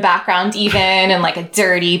smoke in the background even and like a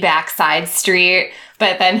dirty backside street.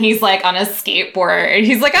 But then he's like on a skateboard.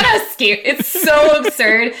 He's like on a skate. It's so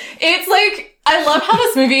absurd. It's like, I love how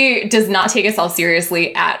this movie does not take itself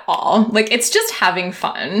seriously at all. Like, it's just having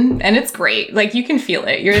fun and it's great. Like, you can feel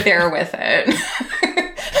it. You're there with it.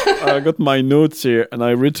 I got my notes here and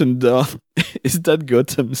I written down, is that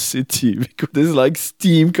Gotham City? Because there's like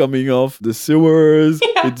steam coming off the sewers.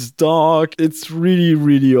 Yeah. It's dark. It's really,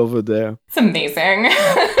 really over there. It's amazing.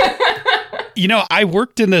 You know, I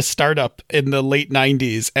worked in a startup in the late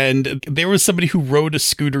 90s, and there was somebody who rode a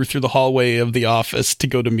scooter through the hallway of the office to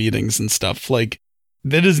go to meetings and stuff. Like,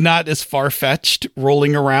 that is not as far-fetched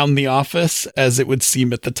rolling around the office as it would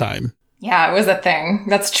seem at the time. Yeah, it was a thing.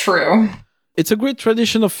 That's true. It's a great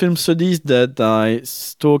tradition of film studies that I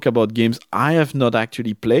talk about games I have not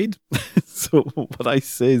actually played. So what I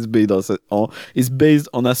say is based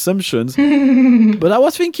on assumptions. But I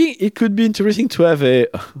was thinking it could be interesting to have a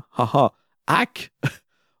hack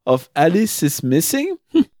of Alice is Missing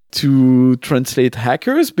to translate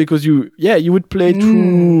hackers, because you would play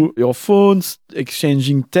through your phones,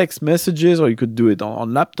 exchanging text messages, or you could do it on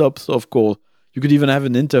laptops, of course. You could even have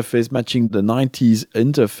an interface matching the 90s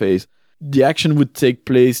interface. The action would take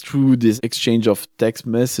place through this exchange of text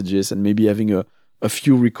messages and maybe having a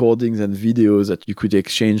few recordings and videos that you could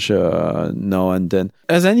exchange now and then.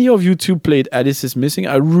 Has any of you two played Alice is Missing?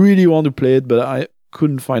 I really want to play it, but I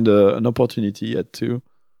couldn't find an opportunity yet to.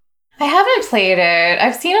 I haven't played it.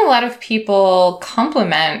 I've seen a lot of people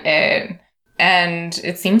compliment it, and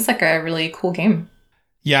it seems like a really cool game.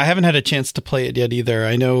 Yeah, I haven't had a chance to play it yet either.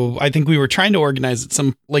 I think we were trying to organize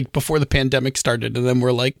it before the pandemic started, and then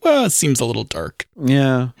we're like, well, it seems a little dark.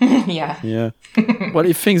 Yeah. Yeah. Well,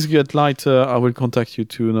 if things get lighter, I will contact you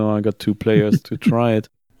too. Now I got 2 players to try it.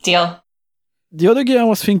 Deal. The other game I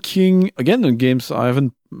was thinking, again, on games I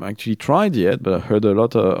haven't actually tried yet, but I heard a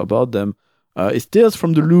lot about them, is Tales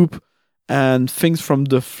from the Loop and Things from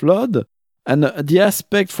the Flood. And the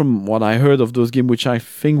aspect from what I heard of those games, which I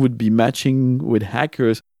think would be matching with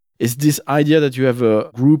hackers, is this idea that you have a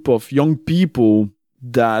group of young people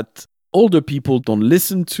that older people don't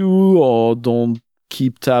listen to or don't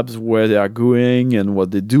keep tabs where they are going and what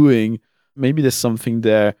they're doing. Maybe there's something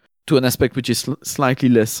there to an aspect which is slightly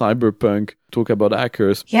less cyberpunk. Talk about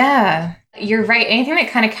hackers. Yeah, you're right. Anything that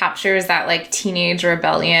kind of captures that like teenage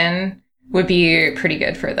rebellion would be pretty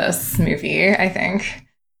good for this movie, I think.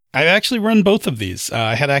 I've actually run both of these.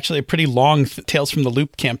 I had actually a pretty long Tales from the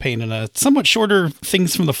Loop campaign and a somewhat shorter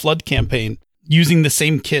Things from the Flood campaign using the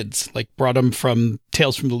same kids, like brought them from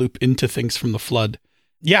Tales from the Loop into Things from the Flood.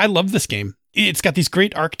 Yeah, I love this game. It's got these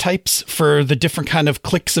great archetypes for the different kind of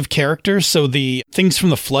cliques of characters. So the Things from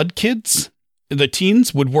the Flood kids, the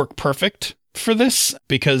teens, would work perfect for this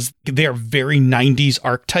because they are very 90s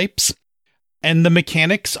archetypes. And the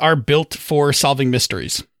mechanics are built for solving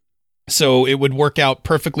mysteries. So it would work out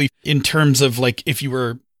perfectly in terms of like if you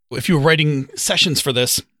were writing sessions for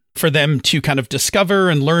this, for them to kind of discover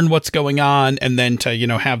and learn what's going on, and then to,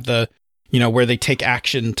 have the, where they take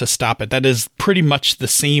action to stop it. That is pretty much the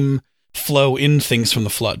same flow in Things from the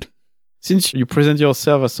Flood. Since you present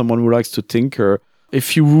yourself as someone who likes to tinker,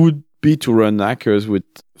 if you would be to run hackers with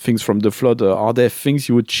Things from the Flood, are there things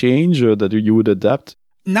you would change or that you would adapt?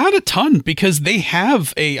 Not a ton, because they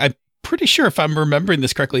have I'm pretty sure if I'm remembering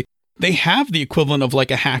this correctly, they have the equivalent of like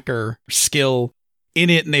a hacker skill in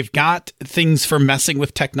it, and they've got things for messing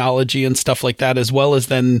with technology and stuff like that, as well as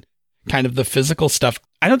then kind of the physical stuff.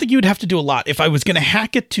 I don't think you would have to do a lot. If I was going to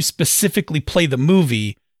hack it to specifically play the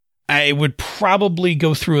movie, I would probably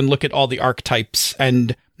go through and look at all the archetypes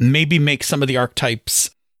and maybe make some of the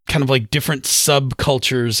archetypes kind of like different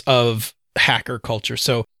subcultures of hacker culture.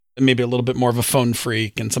 So maybe a little bit more of a phone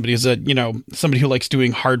freak and somebody who's somebody who likes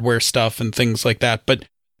doing hardware stuff and things like that. But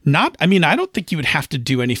I don't think you would have to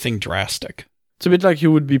do anything drastic. It's a bit like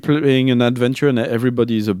you would be playing an adventure and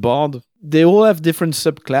everybody is a bard. They all have different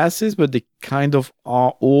subclasses, but they kind of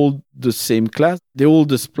are all the same class. They're all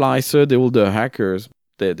the splicer, they're all the hackers.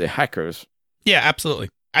 They're hackers. Yeah, absolutely.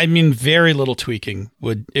 I mean, very little tweaking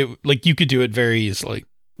you could do it very easily.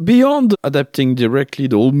 Beyond adapting directly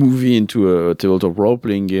the whole movie into a tabletop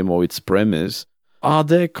role-playing game or its premise, are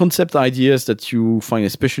there concept ideas that you find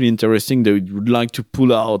especially interesting that you would like to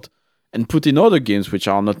pull out and put in other games which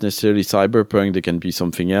are not necessarily cyberpunk, they can be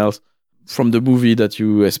something else, from the movie that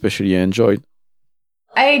you especially enjoyed?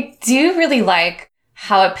 I do really like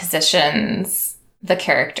how it positions the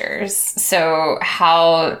characters. So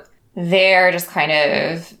how they're just kind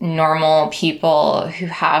of normal people who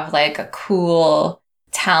have like a cool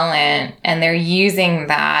talent, and they're using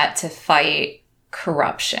that to fight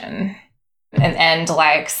corruption and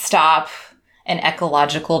like stop an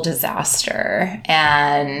ecological disaster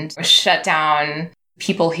and shut down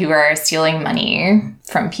people who are stealing money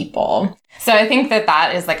from people. So I think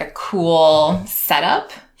that is like a cool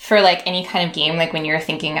setup for like any kind of game, like when you're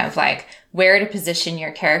thinking of like where to position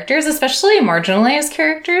your characters, especially marginalized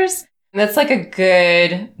characters. That's like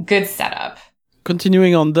a good setup.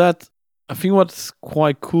 Continuing on that, I think what's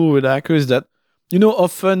quite cool with hackers is that,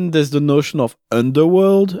 often there's the notion of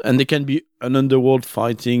underworld, and there can be an underworld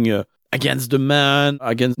fighting against the man,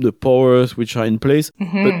 against the powers which are in place.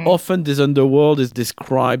 Mm-hmm. But often this underworld is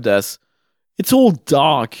described as, it's all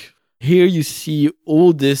dark. Here you see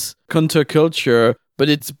all this counterculture, but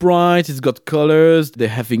it's bright, it's got colors, they're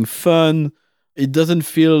having fun. It doesn't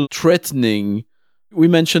feel threatening. We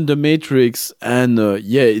mentioned The Matrix, and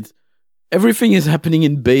everything is happening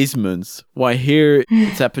in basements, while here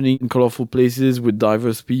it's happening in colorful places with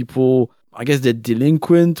diverse people. I guess they're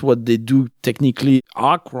delinquent. What they do technically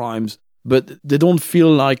are crimes, but they don't feel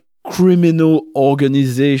like criminal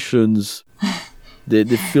organizations. They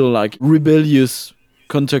feel like rebellious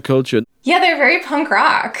counterculture. Yeah, they're very punk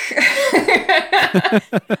rock.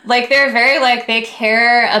 Like, they're very, like, they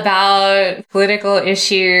care about political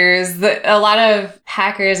issues. A lot of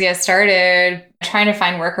hackers get started trying to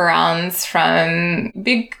find workarounds from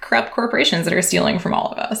big corrupt corporations that are stealing from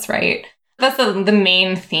all of us, right? That's the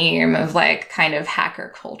main theme of, like, kind of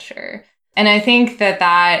hacker culture. And I think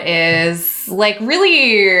that is, like,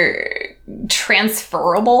 really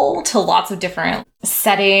transferable to lots of different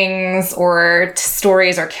settings or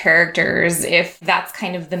stories or characters, if that's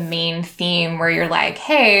kind of the main theme where you're like,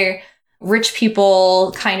 hey, rich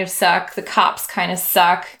people kind of suck, the cops kind of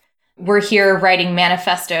suck, we're here writing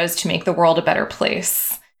manifestos to make the world a better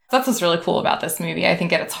place. That's what's really cool about this movie, I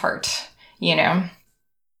think, at its heart, And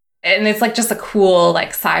it's like just a cool, like,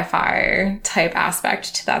 sci-fi type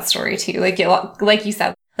aspect to that story too. Like you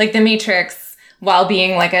said, like The Matrix, while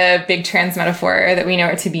being like a big trans metaphor that we know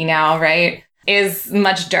it to be now, right, is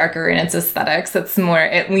much darker in its aesthetics.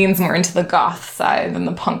 It leans more into the goth side than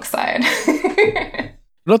the punk side.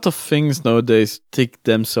 A lot of things nowadays take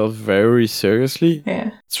themselves very seriously.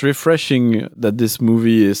 Yeah. It's refreshing that this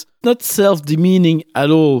movie is not self-demeaning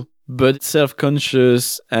at all, but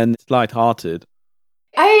self-conscious and lighthearted.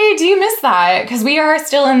 I do miss that, because we are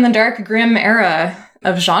still in the dark, grim era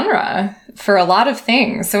of genre for a lot of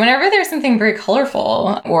things. So whenever there's something very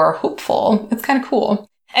colorful or hopeful, it's kind of cool.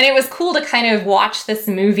 And it was cool to kind of watch this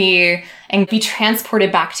movie and be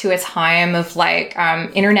transported back to a time of like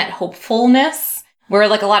internet hopefulness, where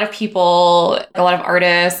like a lot of people, a lot of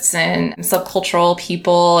artists and subcultural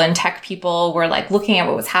people and tech people were like looking at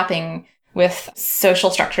what was happening with social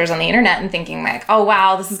structures on the internet and thinking like, oh,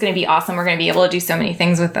 wow, this is going to be awesome. We're going to be able to do so many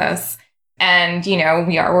things with this. And,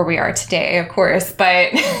 we are where we are today, of course.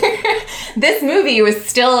 But this movie was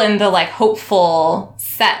still in the like hopeful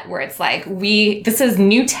set where it's like, this is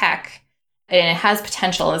new tech and it has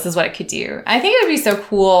potential. This is what it could do. I think it would be so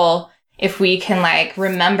cool if we can like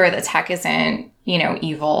remember that tech isn't,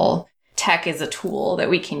 evil. Tech is a tool that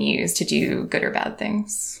we can use to do good or bad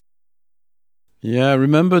things. Yeah, I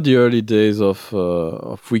remember the early days of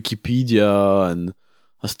Wikipedia and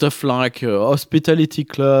stuff like Hospitality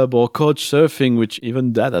Club or Couchsurfing, which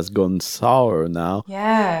even that has gone sour now.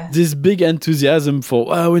 Yeah. This big enthusiasm for,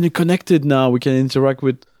 when you're connected now, we can interact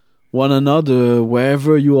with one another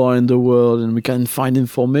wherever you are in the world, and we can find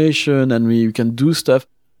information and we can do stuff.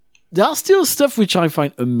 There are still stuff which I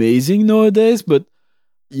find amazing nowadays, but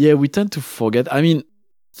yeah, we tend to forget. I mean,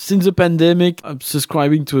 since the pandemic, I'm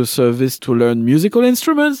subscribing to a service to learn musical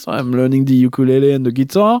instruments. I'm learning the ukulele and the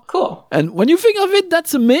guitar. Cool. And when you think of it,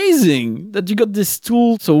 that's amazing that you got this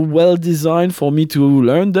tool so well designed for me to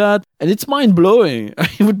learn that. And it's mind-blowing.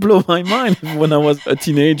 It would blow my mind when I was a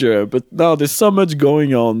teenager. But now there's so much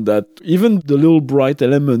going on that even the little bright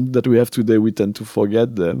element that we have today, we tend to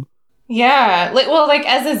forget them. Yeah. Like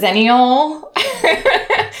as a Zennial,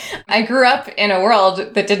 I grew up in a world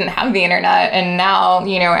that didn't have the internet, and now,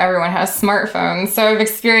 everyone has smartphones. So I've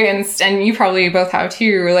experienced, and you probably both have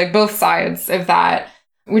too, like both sides of that,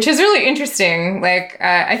 which is really interesting. Like,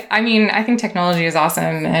 I think technology is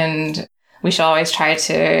awesome, and we should always try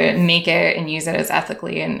to make it and use it as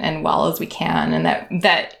ethically and well as we can. And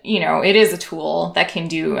that, it is a tool that can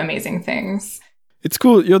do amazing things. It's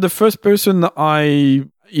cool. You're the first person I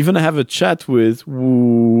even have a chat with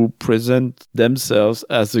who present themselves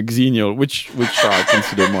as a Xenial, which I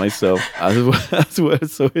consider myself as well.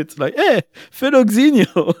 So it's like, hey, fellow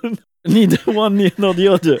Xenial. Neither one nor the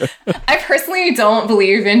other. I personally don't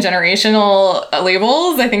believe in generational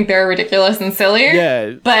labels. I think they're ridiculous and silly.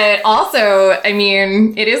 Yeah. But also, I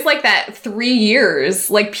mean, it is like that 3 years.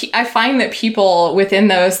 Like, I find that people within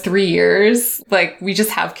those 3 years, like, we just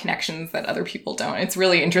have connections that other people don't. It's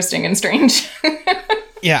really interesting and strange.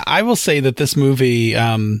 Yeah, I will say that this movie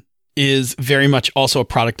is very much also a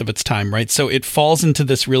product of its time, right? So it falls into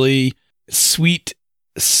this really sweet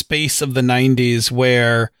space of the 90s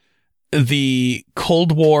where the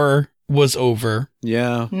Cold War was over.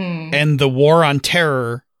 Yeah. And the war on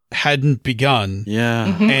terror hadn't begun. Yeah.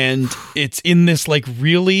 Mm-hmm. And it's in this like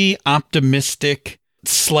really optimistic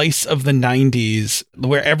slice of the 90s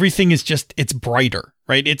where everything is just, it's brighter,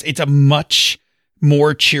 right? It's a much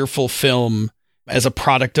more cheerful film as a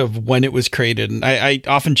product of when it was created. And I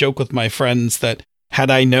often joke with my friends that had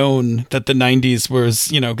I known that the 90s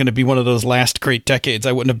was, going to be one of those last great decades,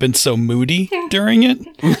 I wouldn't have been so moody during it.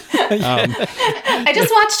 I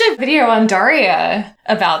just watched a video on Daria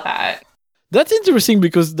about that. That's interesting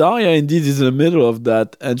because Daria indeed is in the middle of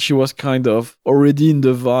that, and she was kind of already in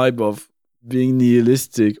the vibe of being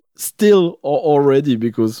nihilistic, still or already,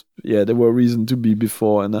 because there were reasons to be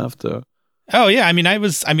before and after. Oh yeah, I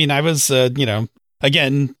was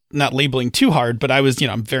again, not labeling too hard, but I was,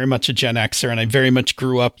 I'm very much a Gen Xer, and I very much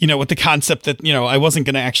grew up, with the concept that, I wasn't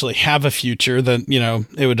going to actually have a future, that,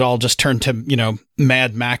 it would all just turn to,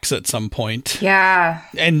 Mad Max at some point. Yeah.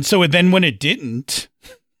 And so then when it didn't,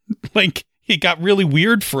 like, it got really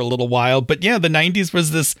weird for a little while. But yeah, the 90s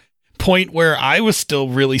was this point where I was still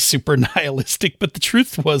really super nihilistic, but the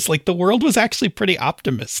truth was, like, the world was actually pretty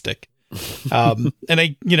optimistic. And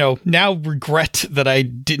I, now regret that I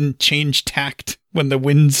didn't change tact when the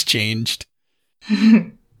winds changed.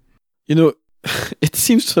 It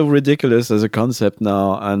seems so ridiculous as a concept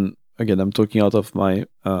now. And again, I'm talking out of my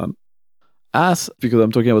ass because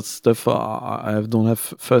I'm talking about stuff I don't have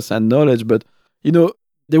first-hand knowledge. But,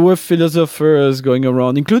 there were philosophers going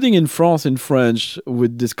around, including in France, in French,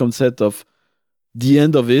 with this concept of the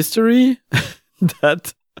end of history.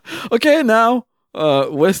 That, okay, now,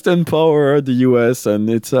 Western power, the US and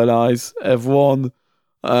its allies have won,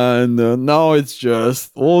 and now it's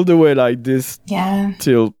just all the way like this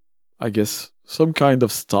till, I guess, some kind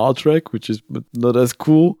of Star Trek, which is not as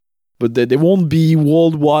cool, but there won't be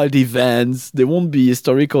worldwide events, there won't be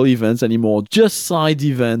historical events anymore, just side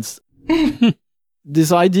events.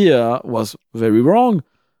 This idea was very wrong,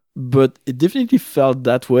 but it definitely felt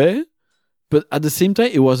that way. But at the same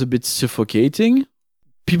time, it was a bit suffocating.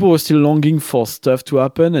 People were still longing for stuff to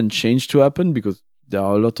happen and change to happen because there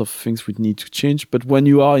are a lot of things we need to change. But when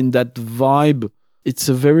you are in that vibe, it's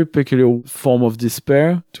a very peculiar form of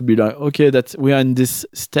despair to be like, okay, we are in this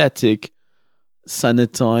static,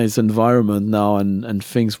 sanitized environment now, and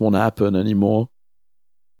things won't happen anymore.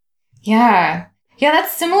 Yeah. Yeah,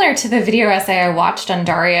 that's similar to the video essay I watched on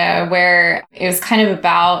Daria, where it was kind of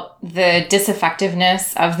about the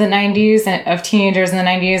disaffectiveness of the 90s and of teenagers in the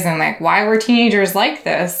 90s and like, why were teenagers like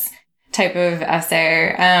this type of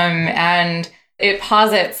essay? And it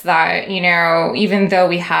posits that, even though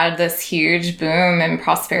we had this huge boom and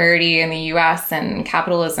prosperity in the US and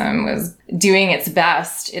capitalism was doing its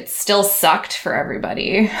best, it still sucked for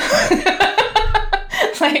everybody.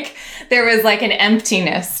 Like, there was like an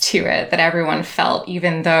emptiness to it that everyone felt,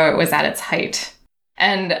 even though it was at its height.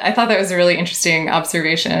 And I thought that was a really interesting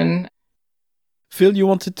observation. Phil, you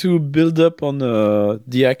wanted to build up on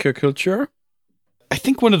the hacker culture? I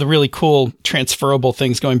think one of the really cool transferable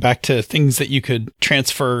things, going back to things that you could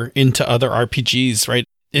transfer into other RPGs, right,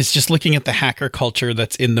 is just looking at the hacker culture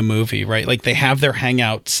that's in the movie, right? Like they have their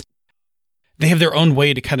hangouts. They have their own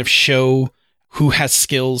way to kind of show who has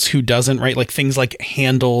skills, who doesn't, right? Like things like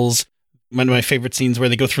handles. One of my favorite scenes where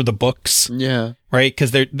they go through the books. Yeah. Right?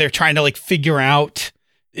 Because they're trying to like figure out,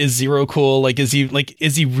 is Zero cool? Like, is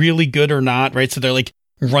he really good or not? Right? So they're like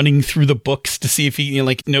running through the books to see if he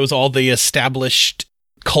like knows all the established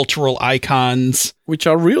cultural icons. Which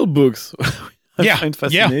are real books. I find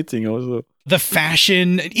fascinating also. The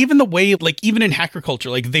fashion, even the way, like even in hacker culture,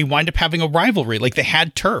 like they wind up having a rivalry. Like they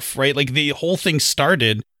had turf, right? Like the whole thing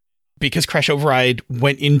started because Crash Override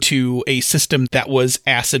went into a system that was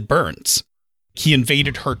acid burns. He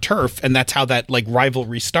invaded her turf, and that's how that like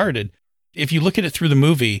rivalry started. If you look at it through the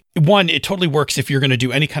movie, one, it totally works if you're going to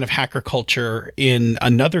do any kind of hacker culture in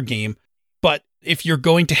another game. But if you're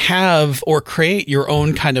going to have or create your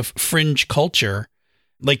own kind of fringe culture,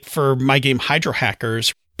 like for my game Hydro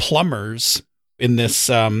Hackers, plumbers in this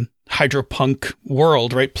hydropunk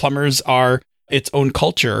world, right? Plumbers are its own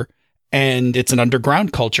culture. And it's an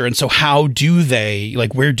underground culture. And so how do they,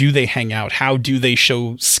 like, where do they hang out? How do they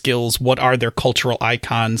show skills? What are their cultural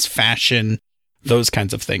icons, fashion, those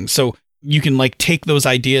kinds of things? So you can like take those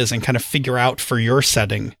ideas and kind of figure out for your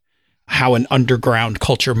setting how an underground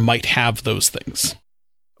culture might have those things.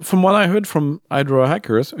 From what I heard from Hydro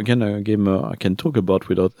Hackers, again, a game I can talk about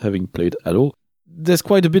without having played at all, there's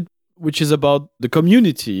quite a bit which is about the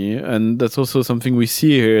community, and that's also something we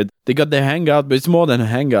see here. They got their hangout, but it's more than a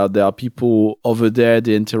hangout. There are people over there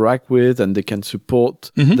they interact with, and they can support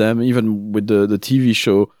them, even with the TV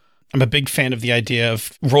show. I'm a big fan of the idea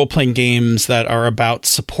of role-playing games that are about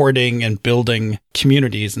supporting and building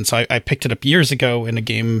communities. And so I picked it up years ago in a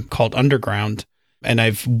game called Underground, and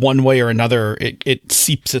I've one way or another, it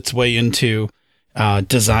seeps its way into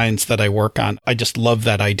designs that I work on. I just love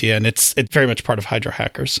that idea, and it's very much part of Hydro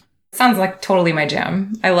Hackers. Sounds like totally my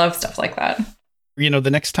jam. I love stuff like that. You know, the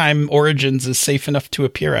next time Origins is safe enough to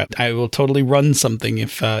appear at, I will totally run something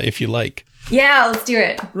if you like. Yeah, let's do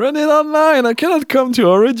it. Run it online. I cannot come to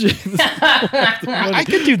Origins. I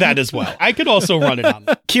could do that as well. I could also run it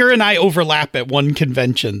online. Kira and I overlap at one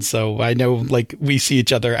convention, so I know like we see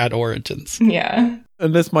each other at Origins. Yeah.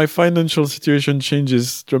 Unless my financial situation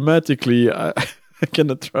changes dramatically, I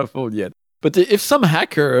cannot travel yet. But if some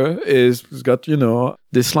hacker has got, you know,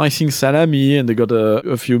 they're slicing salami and they got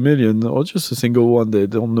a few million or just a single one they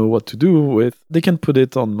don't know what to do with, they can put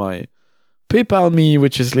it on my PayPal me,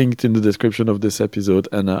 which is linked in the description of this episode,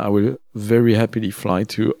 and I will very happily fly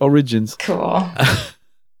to Origins. Cool.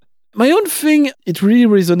 My own thing, it really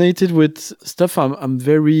resonated with stuff I'm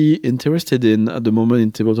very interested in at the moment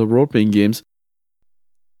in tabletop role-playing games.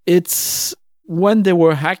 It's when they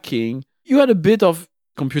were hacking, you had a bit of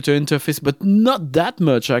computer interface, but not that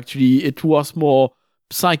much actually. It was more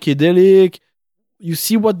psychedelic. You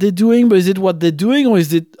see what they're doing, but is it what they're doing or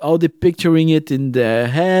is it how they're picturing it in their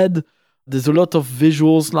head? There's a lot of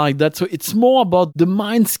visuals like that. So it's more about the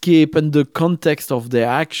mindscape and the context of their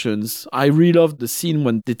actions. I really love the scene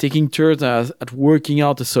when they're taking turns at working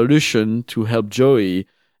out a solution to help Joey.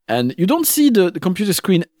 And you don't see the computer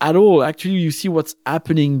screen at all. Actually, you see what's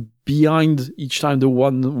happening behind each time the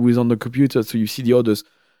one who is on the computer. So you see the others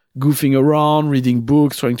goofing around, reading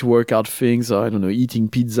books, trying to work out things, I don't know, eating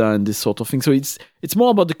pizza and this sort of thing. So it's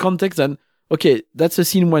more about the context and, okay, that's a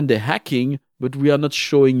scene when they're hacking, but we are not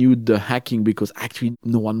showing you the hacking because actually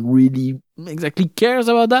no one really exactly cares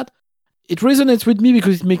about that. It resonates with me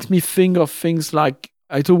because it makes me think of things like,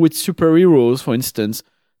 I thought with superheroes, for instance,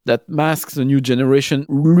 that Masks, the new generation,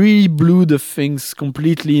 really blew the things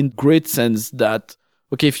completely in great sense that,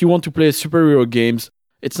 okay, if you want to play superhero games,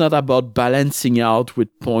 it's not about balancing out with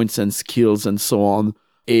points and skills and so on.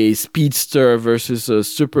 A speedster versus a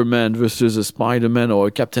Superman versus a Spider-Man or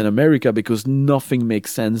a Captain America, because nothing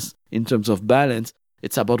makes sense in terms of balance.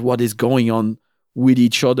 It's about what is going on with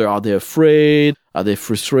each other. Are they afraid? Are they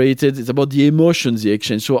frustrated? It's about the emotions, the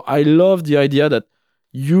exchange. So I love the idea that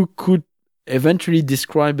you could eventually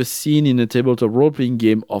describe a scene in a tabletop role-playing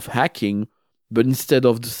game of hacking, but instead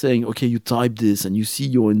of just saying, okay, you type this and you see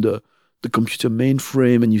you're in the computer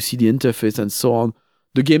mainframe and you see the interface and so on,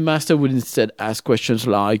 the game master would instead ask questions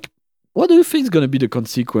like, what do you think is going to be the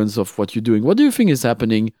consequence of what you're doing? What do you think is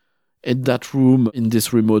happening in that room, in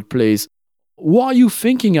this remote place? What are you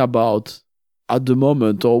thinking about at the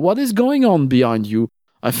moment? Or what is going on behind you?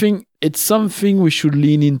 I think it's something we should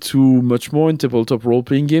lean into much more in tabletop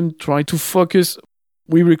role-playing game, try to focus.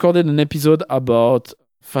 We recorded an episode about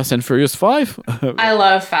Fast and Furious 5. I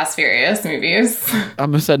love Fast Furious movies. I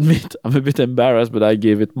must admit, I'm a bit embarrassed, but I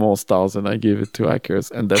gave it more stars than I gave it to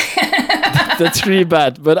Hackers, and that's really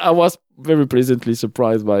bad. But I was very pleasantly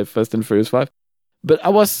surprised by Fast and Furious 5. But I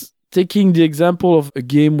was taking the example of a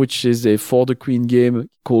game which is a For the Queen game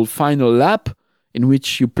called Final Lap, in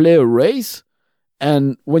which you play a race.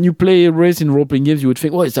 And when you play a race in role-playing games, you would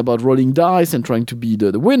think, well, it's about rolling dice and trying to be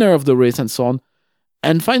the winner of the race and so on.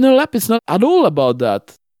 And Final Lap, it's not at all about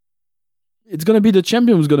that. It's going to be the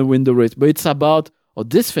champion who's going to win the race, but it's about,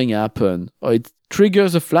 this thing happened, or it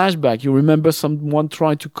triggers a flashback. You remember someone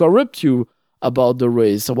trying to corrupt you about the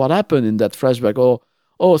race. So what happened in that flashback?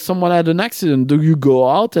 Or someone had an accident. Do you go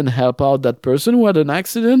out and help out that person who had an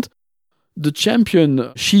accident? The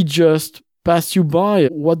champion, she just passed you by.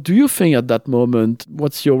 What do you think at that moment?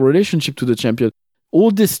 What's your relationship to the champion?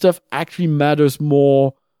 All this stuff actually matters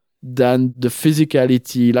more than the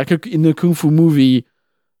physicality. Like in a Kung Fu movie,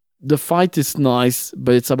 the fight is nice,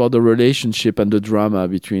 but it's about the relationship and the drama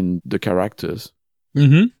between the characters.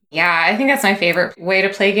 Mm-hmm. Yeah, I think that's my favorite way to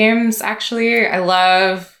play games, actually. I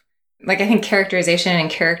love, I think characterization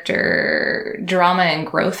and character drama and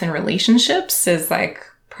growth in relationships is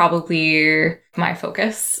probably my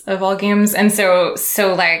focus of all games. And so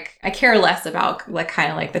I care less about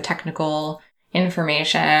the technical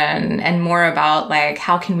information and more about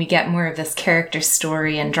how can we get more of this character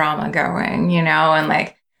story and drama going,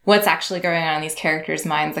 and what's actually going on in these characters'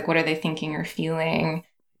 minds, what are they thinking or feeling.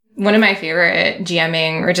 One of my favorite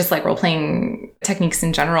GMing or just role-playing techniques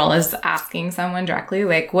in general is asking someone directly,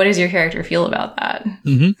 what does your character feel about that?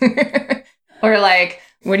 Mm-hmm. Or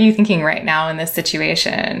what are you thinking right now in this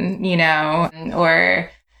situation, or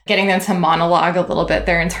getting them to monologue a little bit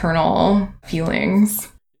their internal feelings.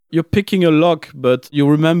 You're picking a lock, but you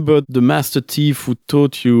remember the master thief who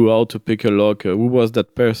taught you how to pick a lock. Who was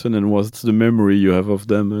that person and what's the memory you have of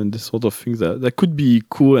them and this sort of things that could be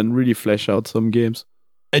cool and really flesh out some games.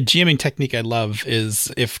 A GMing technique I love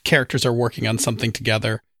is if characters are working on something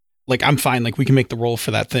together. I'm fine, we can make the roll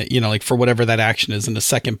for that thing, for whatever that action is in a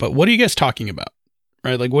second. But what are you guys talking about?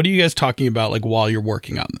 Right? What are you guys talking about, while you're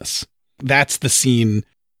working on this? That's the scene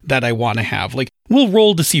that I want to have. We'll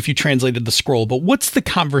roll to see if you translated the scroll, but what's the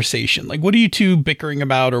conversation? What are you two bickering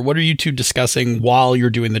about, or what are you two discussing while you're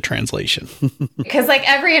doing the translation? Because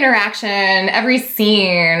every interaction, every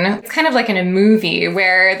scene, it's kind of like in a movie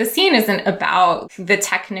where the scene isn't about the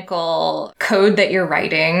technical code that you're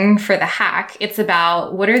writing for the hack. It's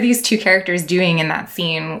about what are these two characters doing in that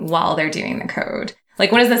scene while they're doing the code.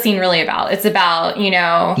 What is the scene really about? It's about,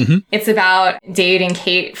 mm-hmm. It's about Dade and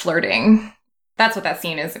Kate flirting. That's what that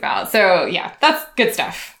scene is about. So, yeah, that's good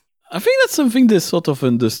stuff. I think that's something they sort of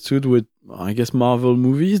understood with, I guess, Marvel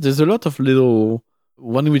movies. There's a lot of little...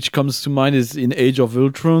 One which comes to mind is in Age of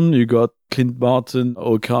Ultron. You got Clint Barton,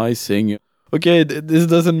 Hawkeye saying, okay, this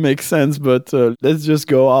doesn't make sense, but let's just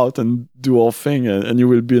go out and do our thing and you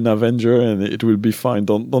will be an Avenger and it will be fine.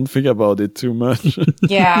 Don't think about it too much.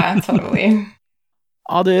 Yeah, totally.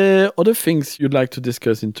 Are there other things you'd like to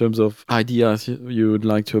discuss in terms of ideas you would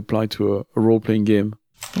like to apply to a role-playing game?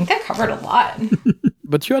 I think I covered a lot.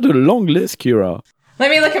 But you had a long list, Kira.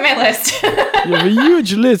 Let me look at my list. You have a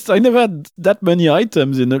huge list. I never had that many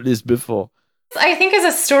items in a list before. I think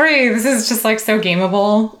as a story, this is just so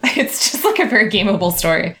gameable. It's just a very gameable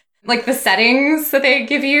story. The settings that they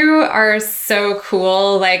give you are so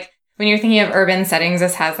cool. When you're thinking of urban settings,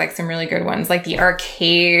 this has some really good ones, the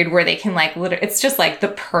arcade where they can it's just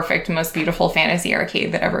the perfect, most beautiful fantasy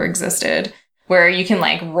arcade that ever existed, where you can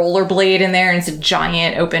rollerblade in there and it's a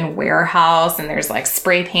giant open warehouse and there's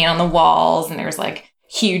spray paint on the walls and there's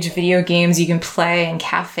huge video games you can play in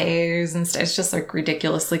cafes and stuff. It's just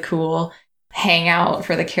ridiculously cool hangout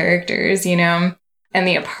for the characters, and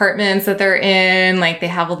the apartments that they're in, they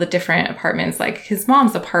have all the different apartments, his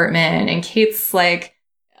mom's apartment and Kate's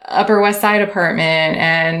Upper West Side apartment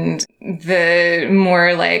and the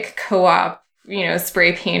more co-op,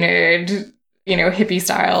 spray painted, hippie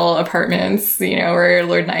style apartments, where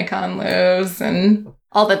Lord Nikon lives and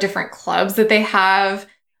all the different clubs that they have.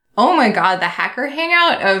 Oh my God, the hacker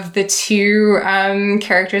hangout of the two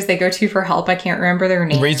characters they go to for help. I can't remember their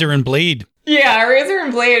name. Razor and Blade. Yeah, Razor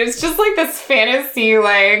and Blade. It's just this fantasy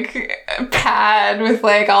pad with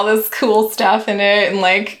all this cool stuff in it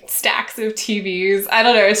and stacks of TVs. I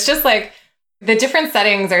don't know. It's just the different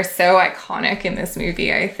settings are so iconic in this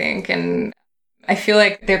movie, I think. And I feel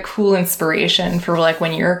they're cool inspiration for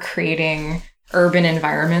when you're creating urban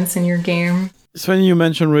environments in your game. Sven, you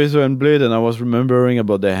mentioned Razor and Blade, and I was remembering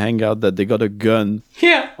about the hangout that they got a gun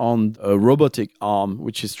on a robotic arm,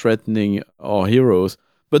 which is threatening our heroes.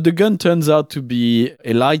 But the gun turns out to be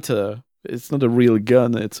a lighter, It's not a real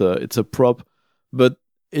gun. It's a prop. But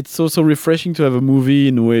it's also refreshing to have a movie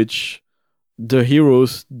in which the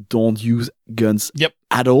heroes don't use guns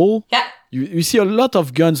at all. Yeah. You see a lot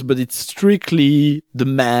of guns, but it's strictly the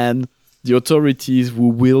man, the authorities who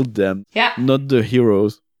wield them, not the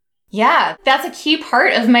heroes. Yeah, that's a key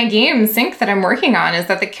part of my game, Sync, that I'm working on, is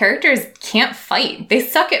that the characters can't fight. They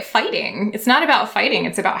suck at fighting. It's not about fighting,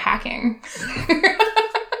 it's about hacking.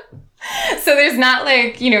 So there's not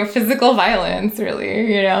physical violence,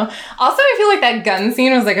 really, Also, I feel like that gun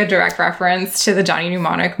scene was a direct reference to the Johnny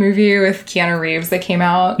Mnemonic movie with Keanu Reeves that came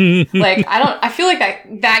out. I feel like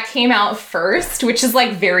that came out first, which is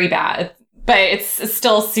very bad, but it's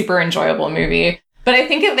still a super enjoyable movie. But I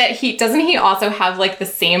think that he also have the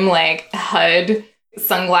same HUD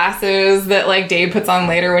sunglasses that Dave puts on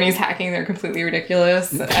later when he's hacking. They're completely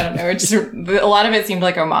ridiculous. I don't know. It just a lot of it seemed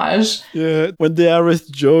like homage. Yeah, when they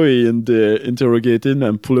arrest Joey and they interrogate him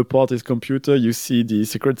and pull apart his computer, you see the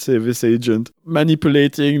Secret Service agent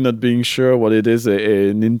manipulating, not being sure what it is,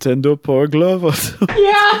 a Nintendo Power Glove or something.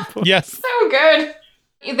 Yeah. Yes. So good.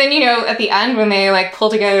 Then, at the end, when they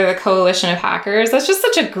pull together the coalition of hackers, that's just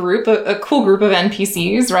such a cool group of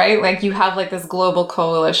NPCs, right? You have this global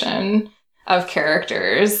coalition of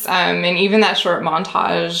characters. And even that short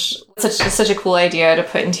montage, such a cool idea to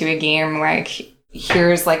put into a game.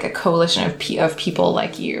 Here's a coalition of people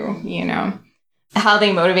like you, how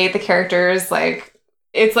they motivate the characters.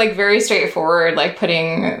 It's very straightforward,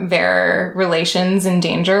 putting their relations in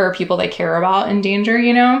danger or people they care about in danger,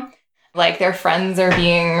 their friends are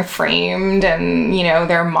being framed and,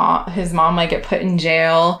 his mom might get put in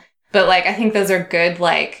jail. But I think those are good,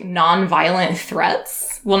 non-violent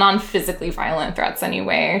threats. Well, non-physically violent threats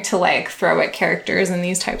anyway, to throw at characters in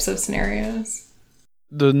these types of scenarios.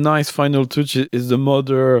 The nice final touch is the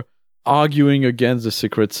mother arguing against the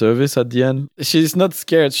Secret Service at the end. She's not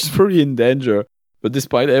scared. She's probably in danger. But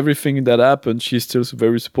despite everything that happened, she's still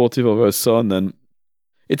very supportive of her son. And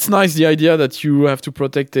it's nice, the idea that you have to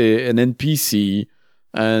protect an NPC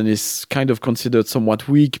and is kind of considered somewhat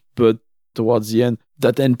weak, but towards the end,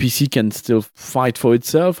 that NPC can still fight for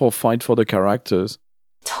itself or fight for the characters.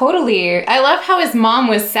 Totally. I love how his mom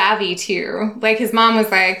was savvy too. His mom was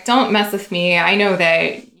don't mess with me. I know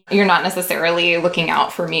that you're not necessarily looking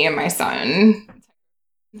out for me and my son.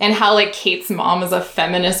 And how Kate's mom is a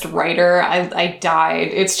feminist writer. I died.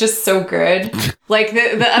 It's just so good.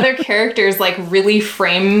 The other characters really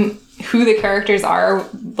frame who the characters are.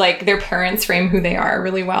 Their parents frame who they are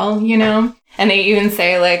really well, And they even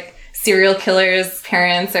say serial killers'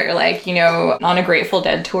 parents are on a Grateful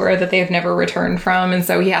Dead tour that they've never returned from, and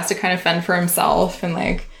so he has to kind of fend for himself, and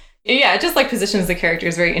it just positions the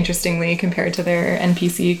characters very interestingly compared to their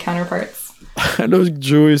NPC counterparts. I love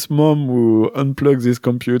Joey's mom who unplugs his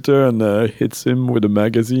computer and hits him with a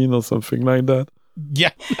magazine or something like that.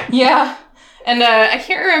 Yeah. Yeah. And I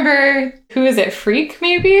can't remember, who is it, Freak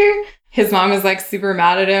maybe? His mom is super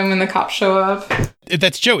mad at him when the cops show up.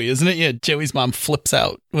 That's Joey, isn't it? Yeah, Joey's mom flips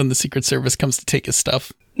out when the Secret Service comes to take his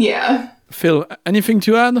stuff. Yeah. Phil, anything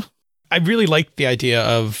to add? I really like the idea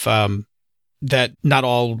of that not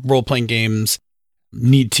all role-playing games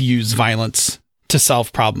need to use violence to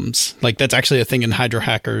solve problems. That's actually a thing in Hydra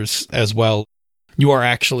Hackers as well. You are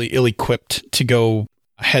actually ill-equipped to go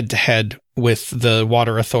head-to-head with the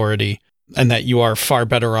Water Authority, and that you are far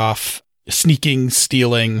better off sneaking,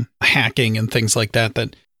 stealing, hacking, and things like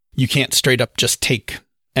that you can't straight up just take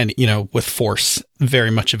and, with force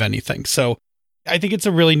very much of anything. So I think it's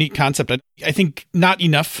a really neat concept. I think not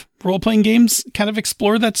enough role-playing games kind of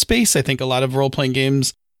explore that space. I think a lot of role-playing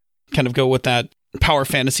games kind of go with that power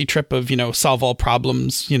fantasy trip of, solve all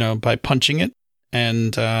problems, by punching it.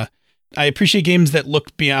 And I appreciate games that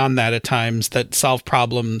look beyond that at times, that solve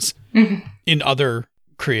problems in other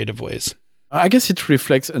creative ways. I guess it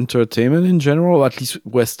reflects entertainment in general, at least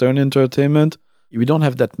Western entertainment. We don't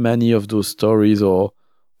have that many of those stories or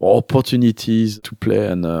opportunities to play.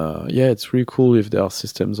 And it's really cool if there are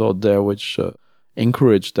systems out there which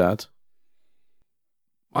encourage that.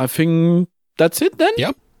 I think that's it then.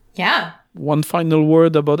 Yep. Yeah. One final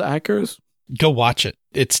word about Hackers. Go watch it.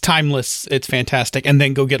 It's timeless. It's fantastic. And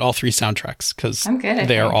then go get all 3 soundtracks because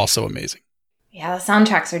they are also amazing. Yeah, the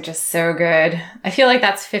soundtracks are just so good. I feel like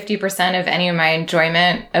that's 50% of any of my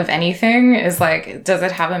enjoyment of anything is does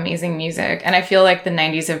it have amazing music? And I feel like the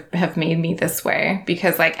 90s have made me this way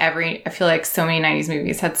because I feel like so many 90s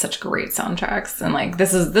movies had such great soundtracks. And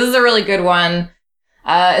this is a really good one.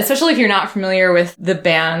 Especially if you're not familiar with the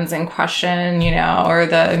bands in question, or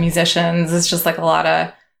the musicians. It's just a lot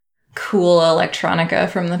of cool electronica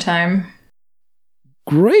from the time.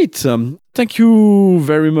 Great. Thank you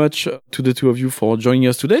very much to the two of you for joining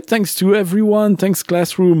us today. Thanks to everyone. Thanks,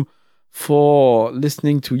 Classroom, for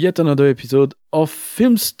listening to yet another episode of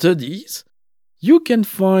Film Studies. You can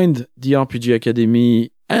find the RPG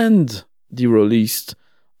Academy and the Released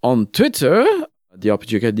on Twitter, the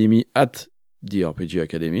RPG Academy at the RPG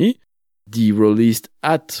Academy, the Released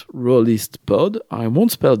at ReleasedPod. I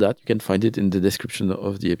won't spell that. You can find it in the description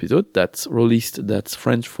of the episode. That's Released, that's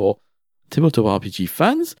French for tabletop RPG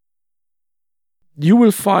fans. You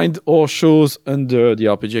will find our shows under the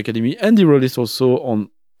RPG Academy and the Released also on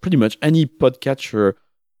pretty much any podcatcher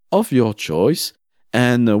of your choice.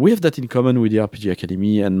 And we have that in common with the RPG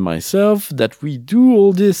Academy and myself, that we do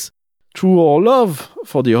all this through our love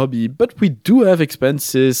for the hobby, but we do have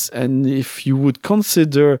expenses. And if you would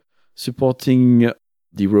consider supporting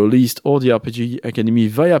the Released or the RPG Academy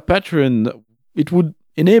via Patreon, it would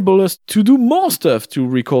enable us to do more stuff, to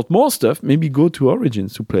record more stuff, maybe go to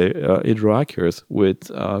Origins to play Hydro Hackers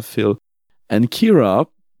with Phil and Kira.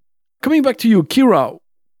 Coming back to you, Kira,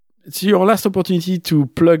 it's your last opportunity to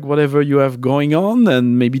plug whatever you have going on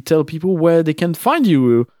and maybe tell people where they can find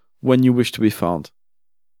you when you wish to be found.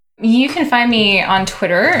 You can find me on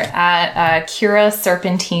Twitter at Kira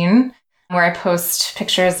Serpentine, where I post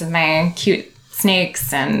pictures of my cute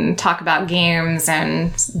snakes and talk about games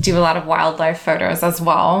and do a lot of wildlife photos as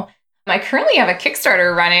well. I currently have a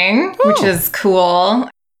Kickstarter running, which is cool.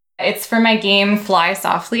 It's for my game Fly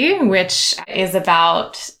Softly, which is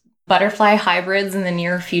about butterfly hybrids in the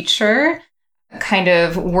near future, kind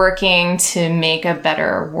of working to make a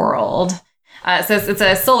better world. So it's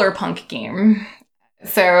a solar punk game.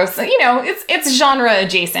 So you know, it's genre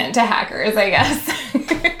adjacent to hackers, I guess.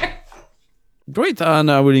 Great, and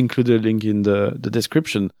I will include a link in the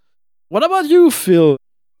description. What about you, Phil?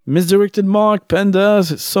 Misdirected Mark,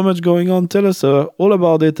 Pandas, so much going on. Tell us all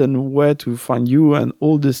about it and where to find you and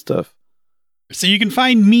all this stuff. So you can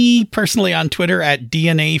find me personally on Twitter at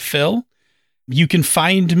DNAPhil. You can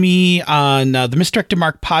find me on the Misdirected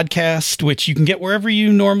Mark podcast, which you can get wherever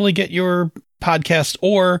you normally get your podcast,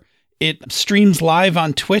 or it streams live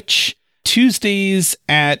on Twitch Tuesdays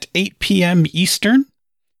at 8 p.m. Eastern.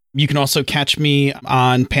 You can also catch me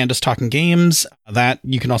on Pandas Talking Games. That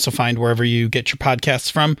you can also find wherever you get your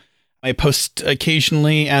podcasts from. I post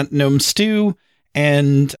occasionally at Gnome Stew.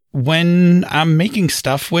 And when I'm making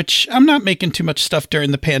stuff, which I'm not making too much stuff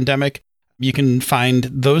during the pandemic, you can find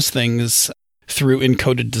those things through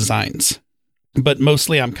Encoded Designs. But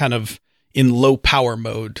mostly I'm kind of in low power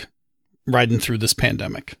mode riding through this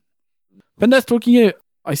pandemic. Pandas Talking,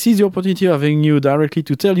 I see the opportunity of having you directly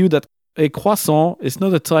to tell you that a croissant is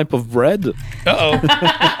not a type of bread. Uh-oh.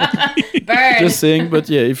 Bird. Just saying, but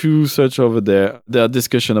yeah, if you search over there are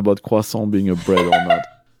discussion about croissant being a bread or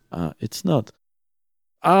not. It's not.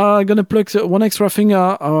 I'm going to plug one extra thing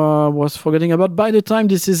I was forgetting about. By the time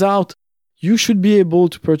this is out, you should be able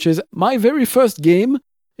to purchase my very first game.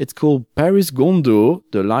 It's called Paris Gondo,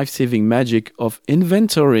 the life-saving magic of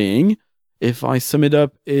inventorying. If I sum it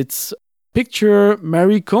up, it's picture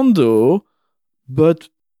Marie Kondo, but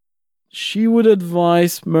she would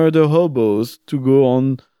advise murder hobos to go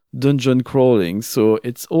on dungeon crawling. So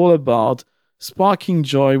it's all about sparking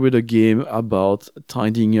joy with a game about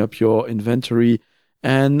tidying up your inventory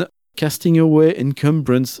and casting away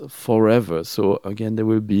encumbrance forever. So again, there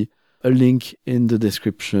will be a link in the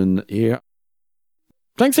description here.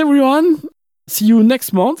 Thanks everyone. See you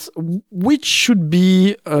next month, which should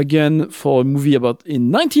be again for a movie about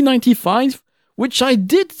in 1995, which I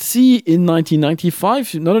did see in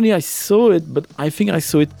 1995. Not only I saw it, but I think I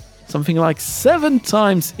saw it something like 7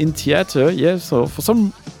 times in theater. Yeah, so for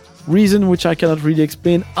some reason which I cannot really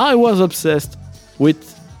explain, I was obsessed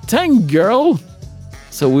with Tank Girl.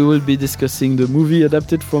 So we will be discussing the movie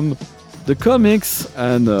adapted from the comics,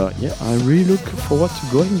 and I really look forward to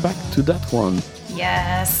going back to that one.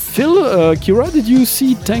 Yes. Phil, Kira, did you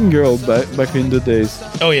see Tank Girl back in the days?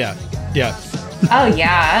 Oh yeah. Oh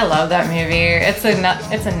yeah, I love that movie.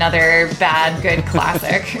 It's another bad good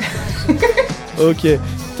classic. Okay.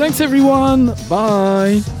 Thanks everyone.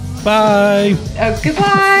 Bye. Bye. Oh,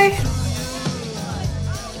 goodbye.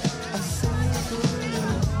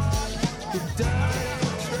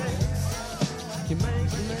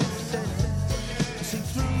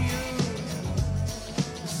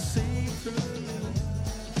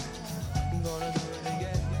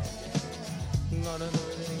 Gonna do it again.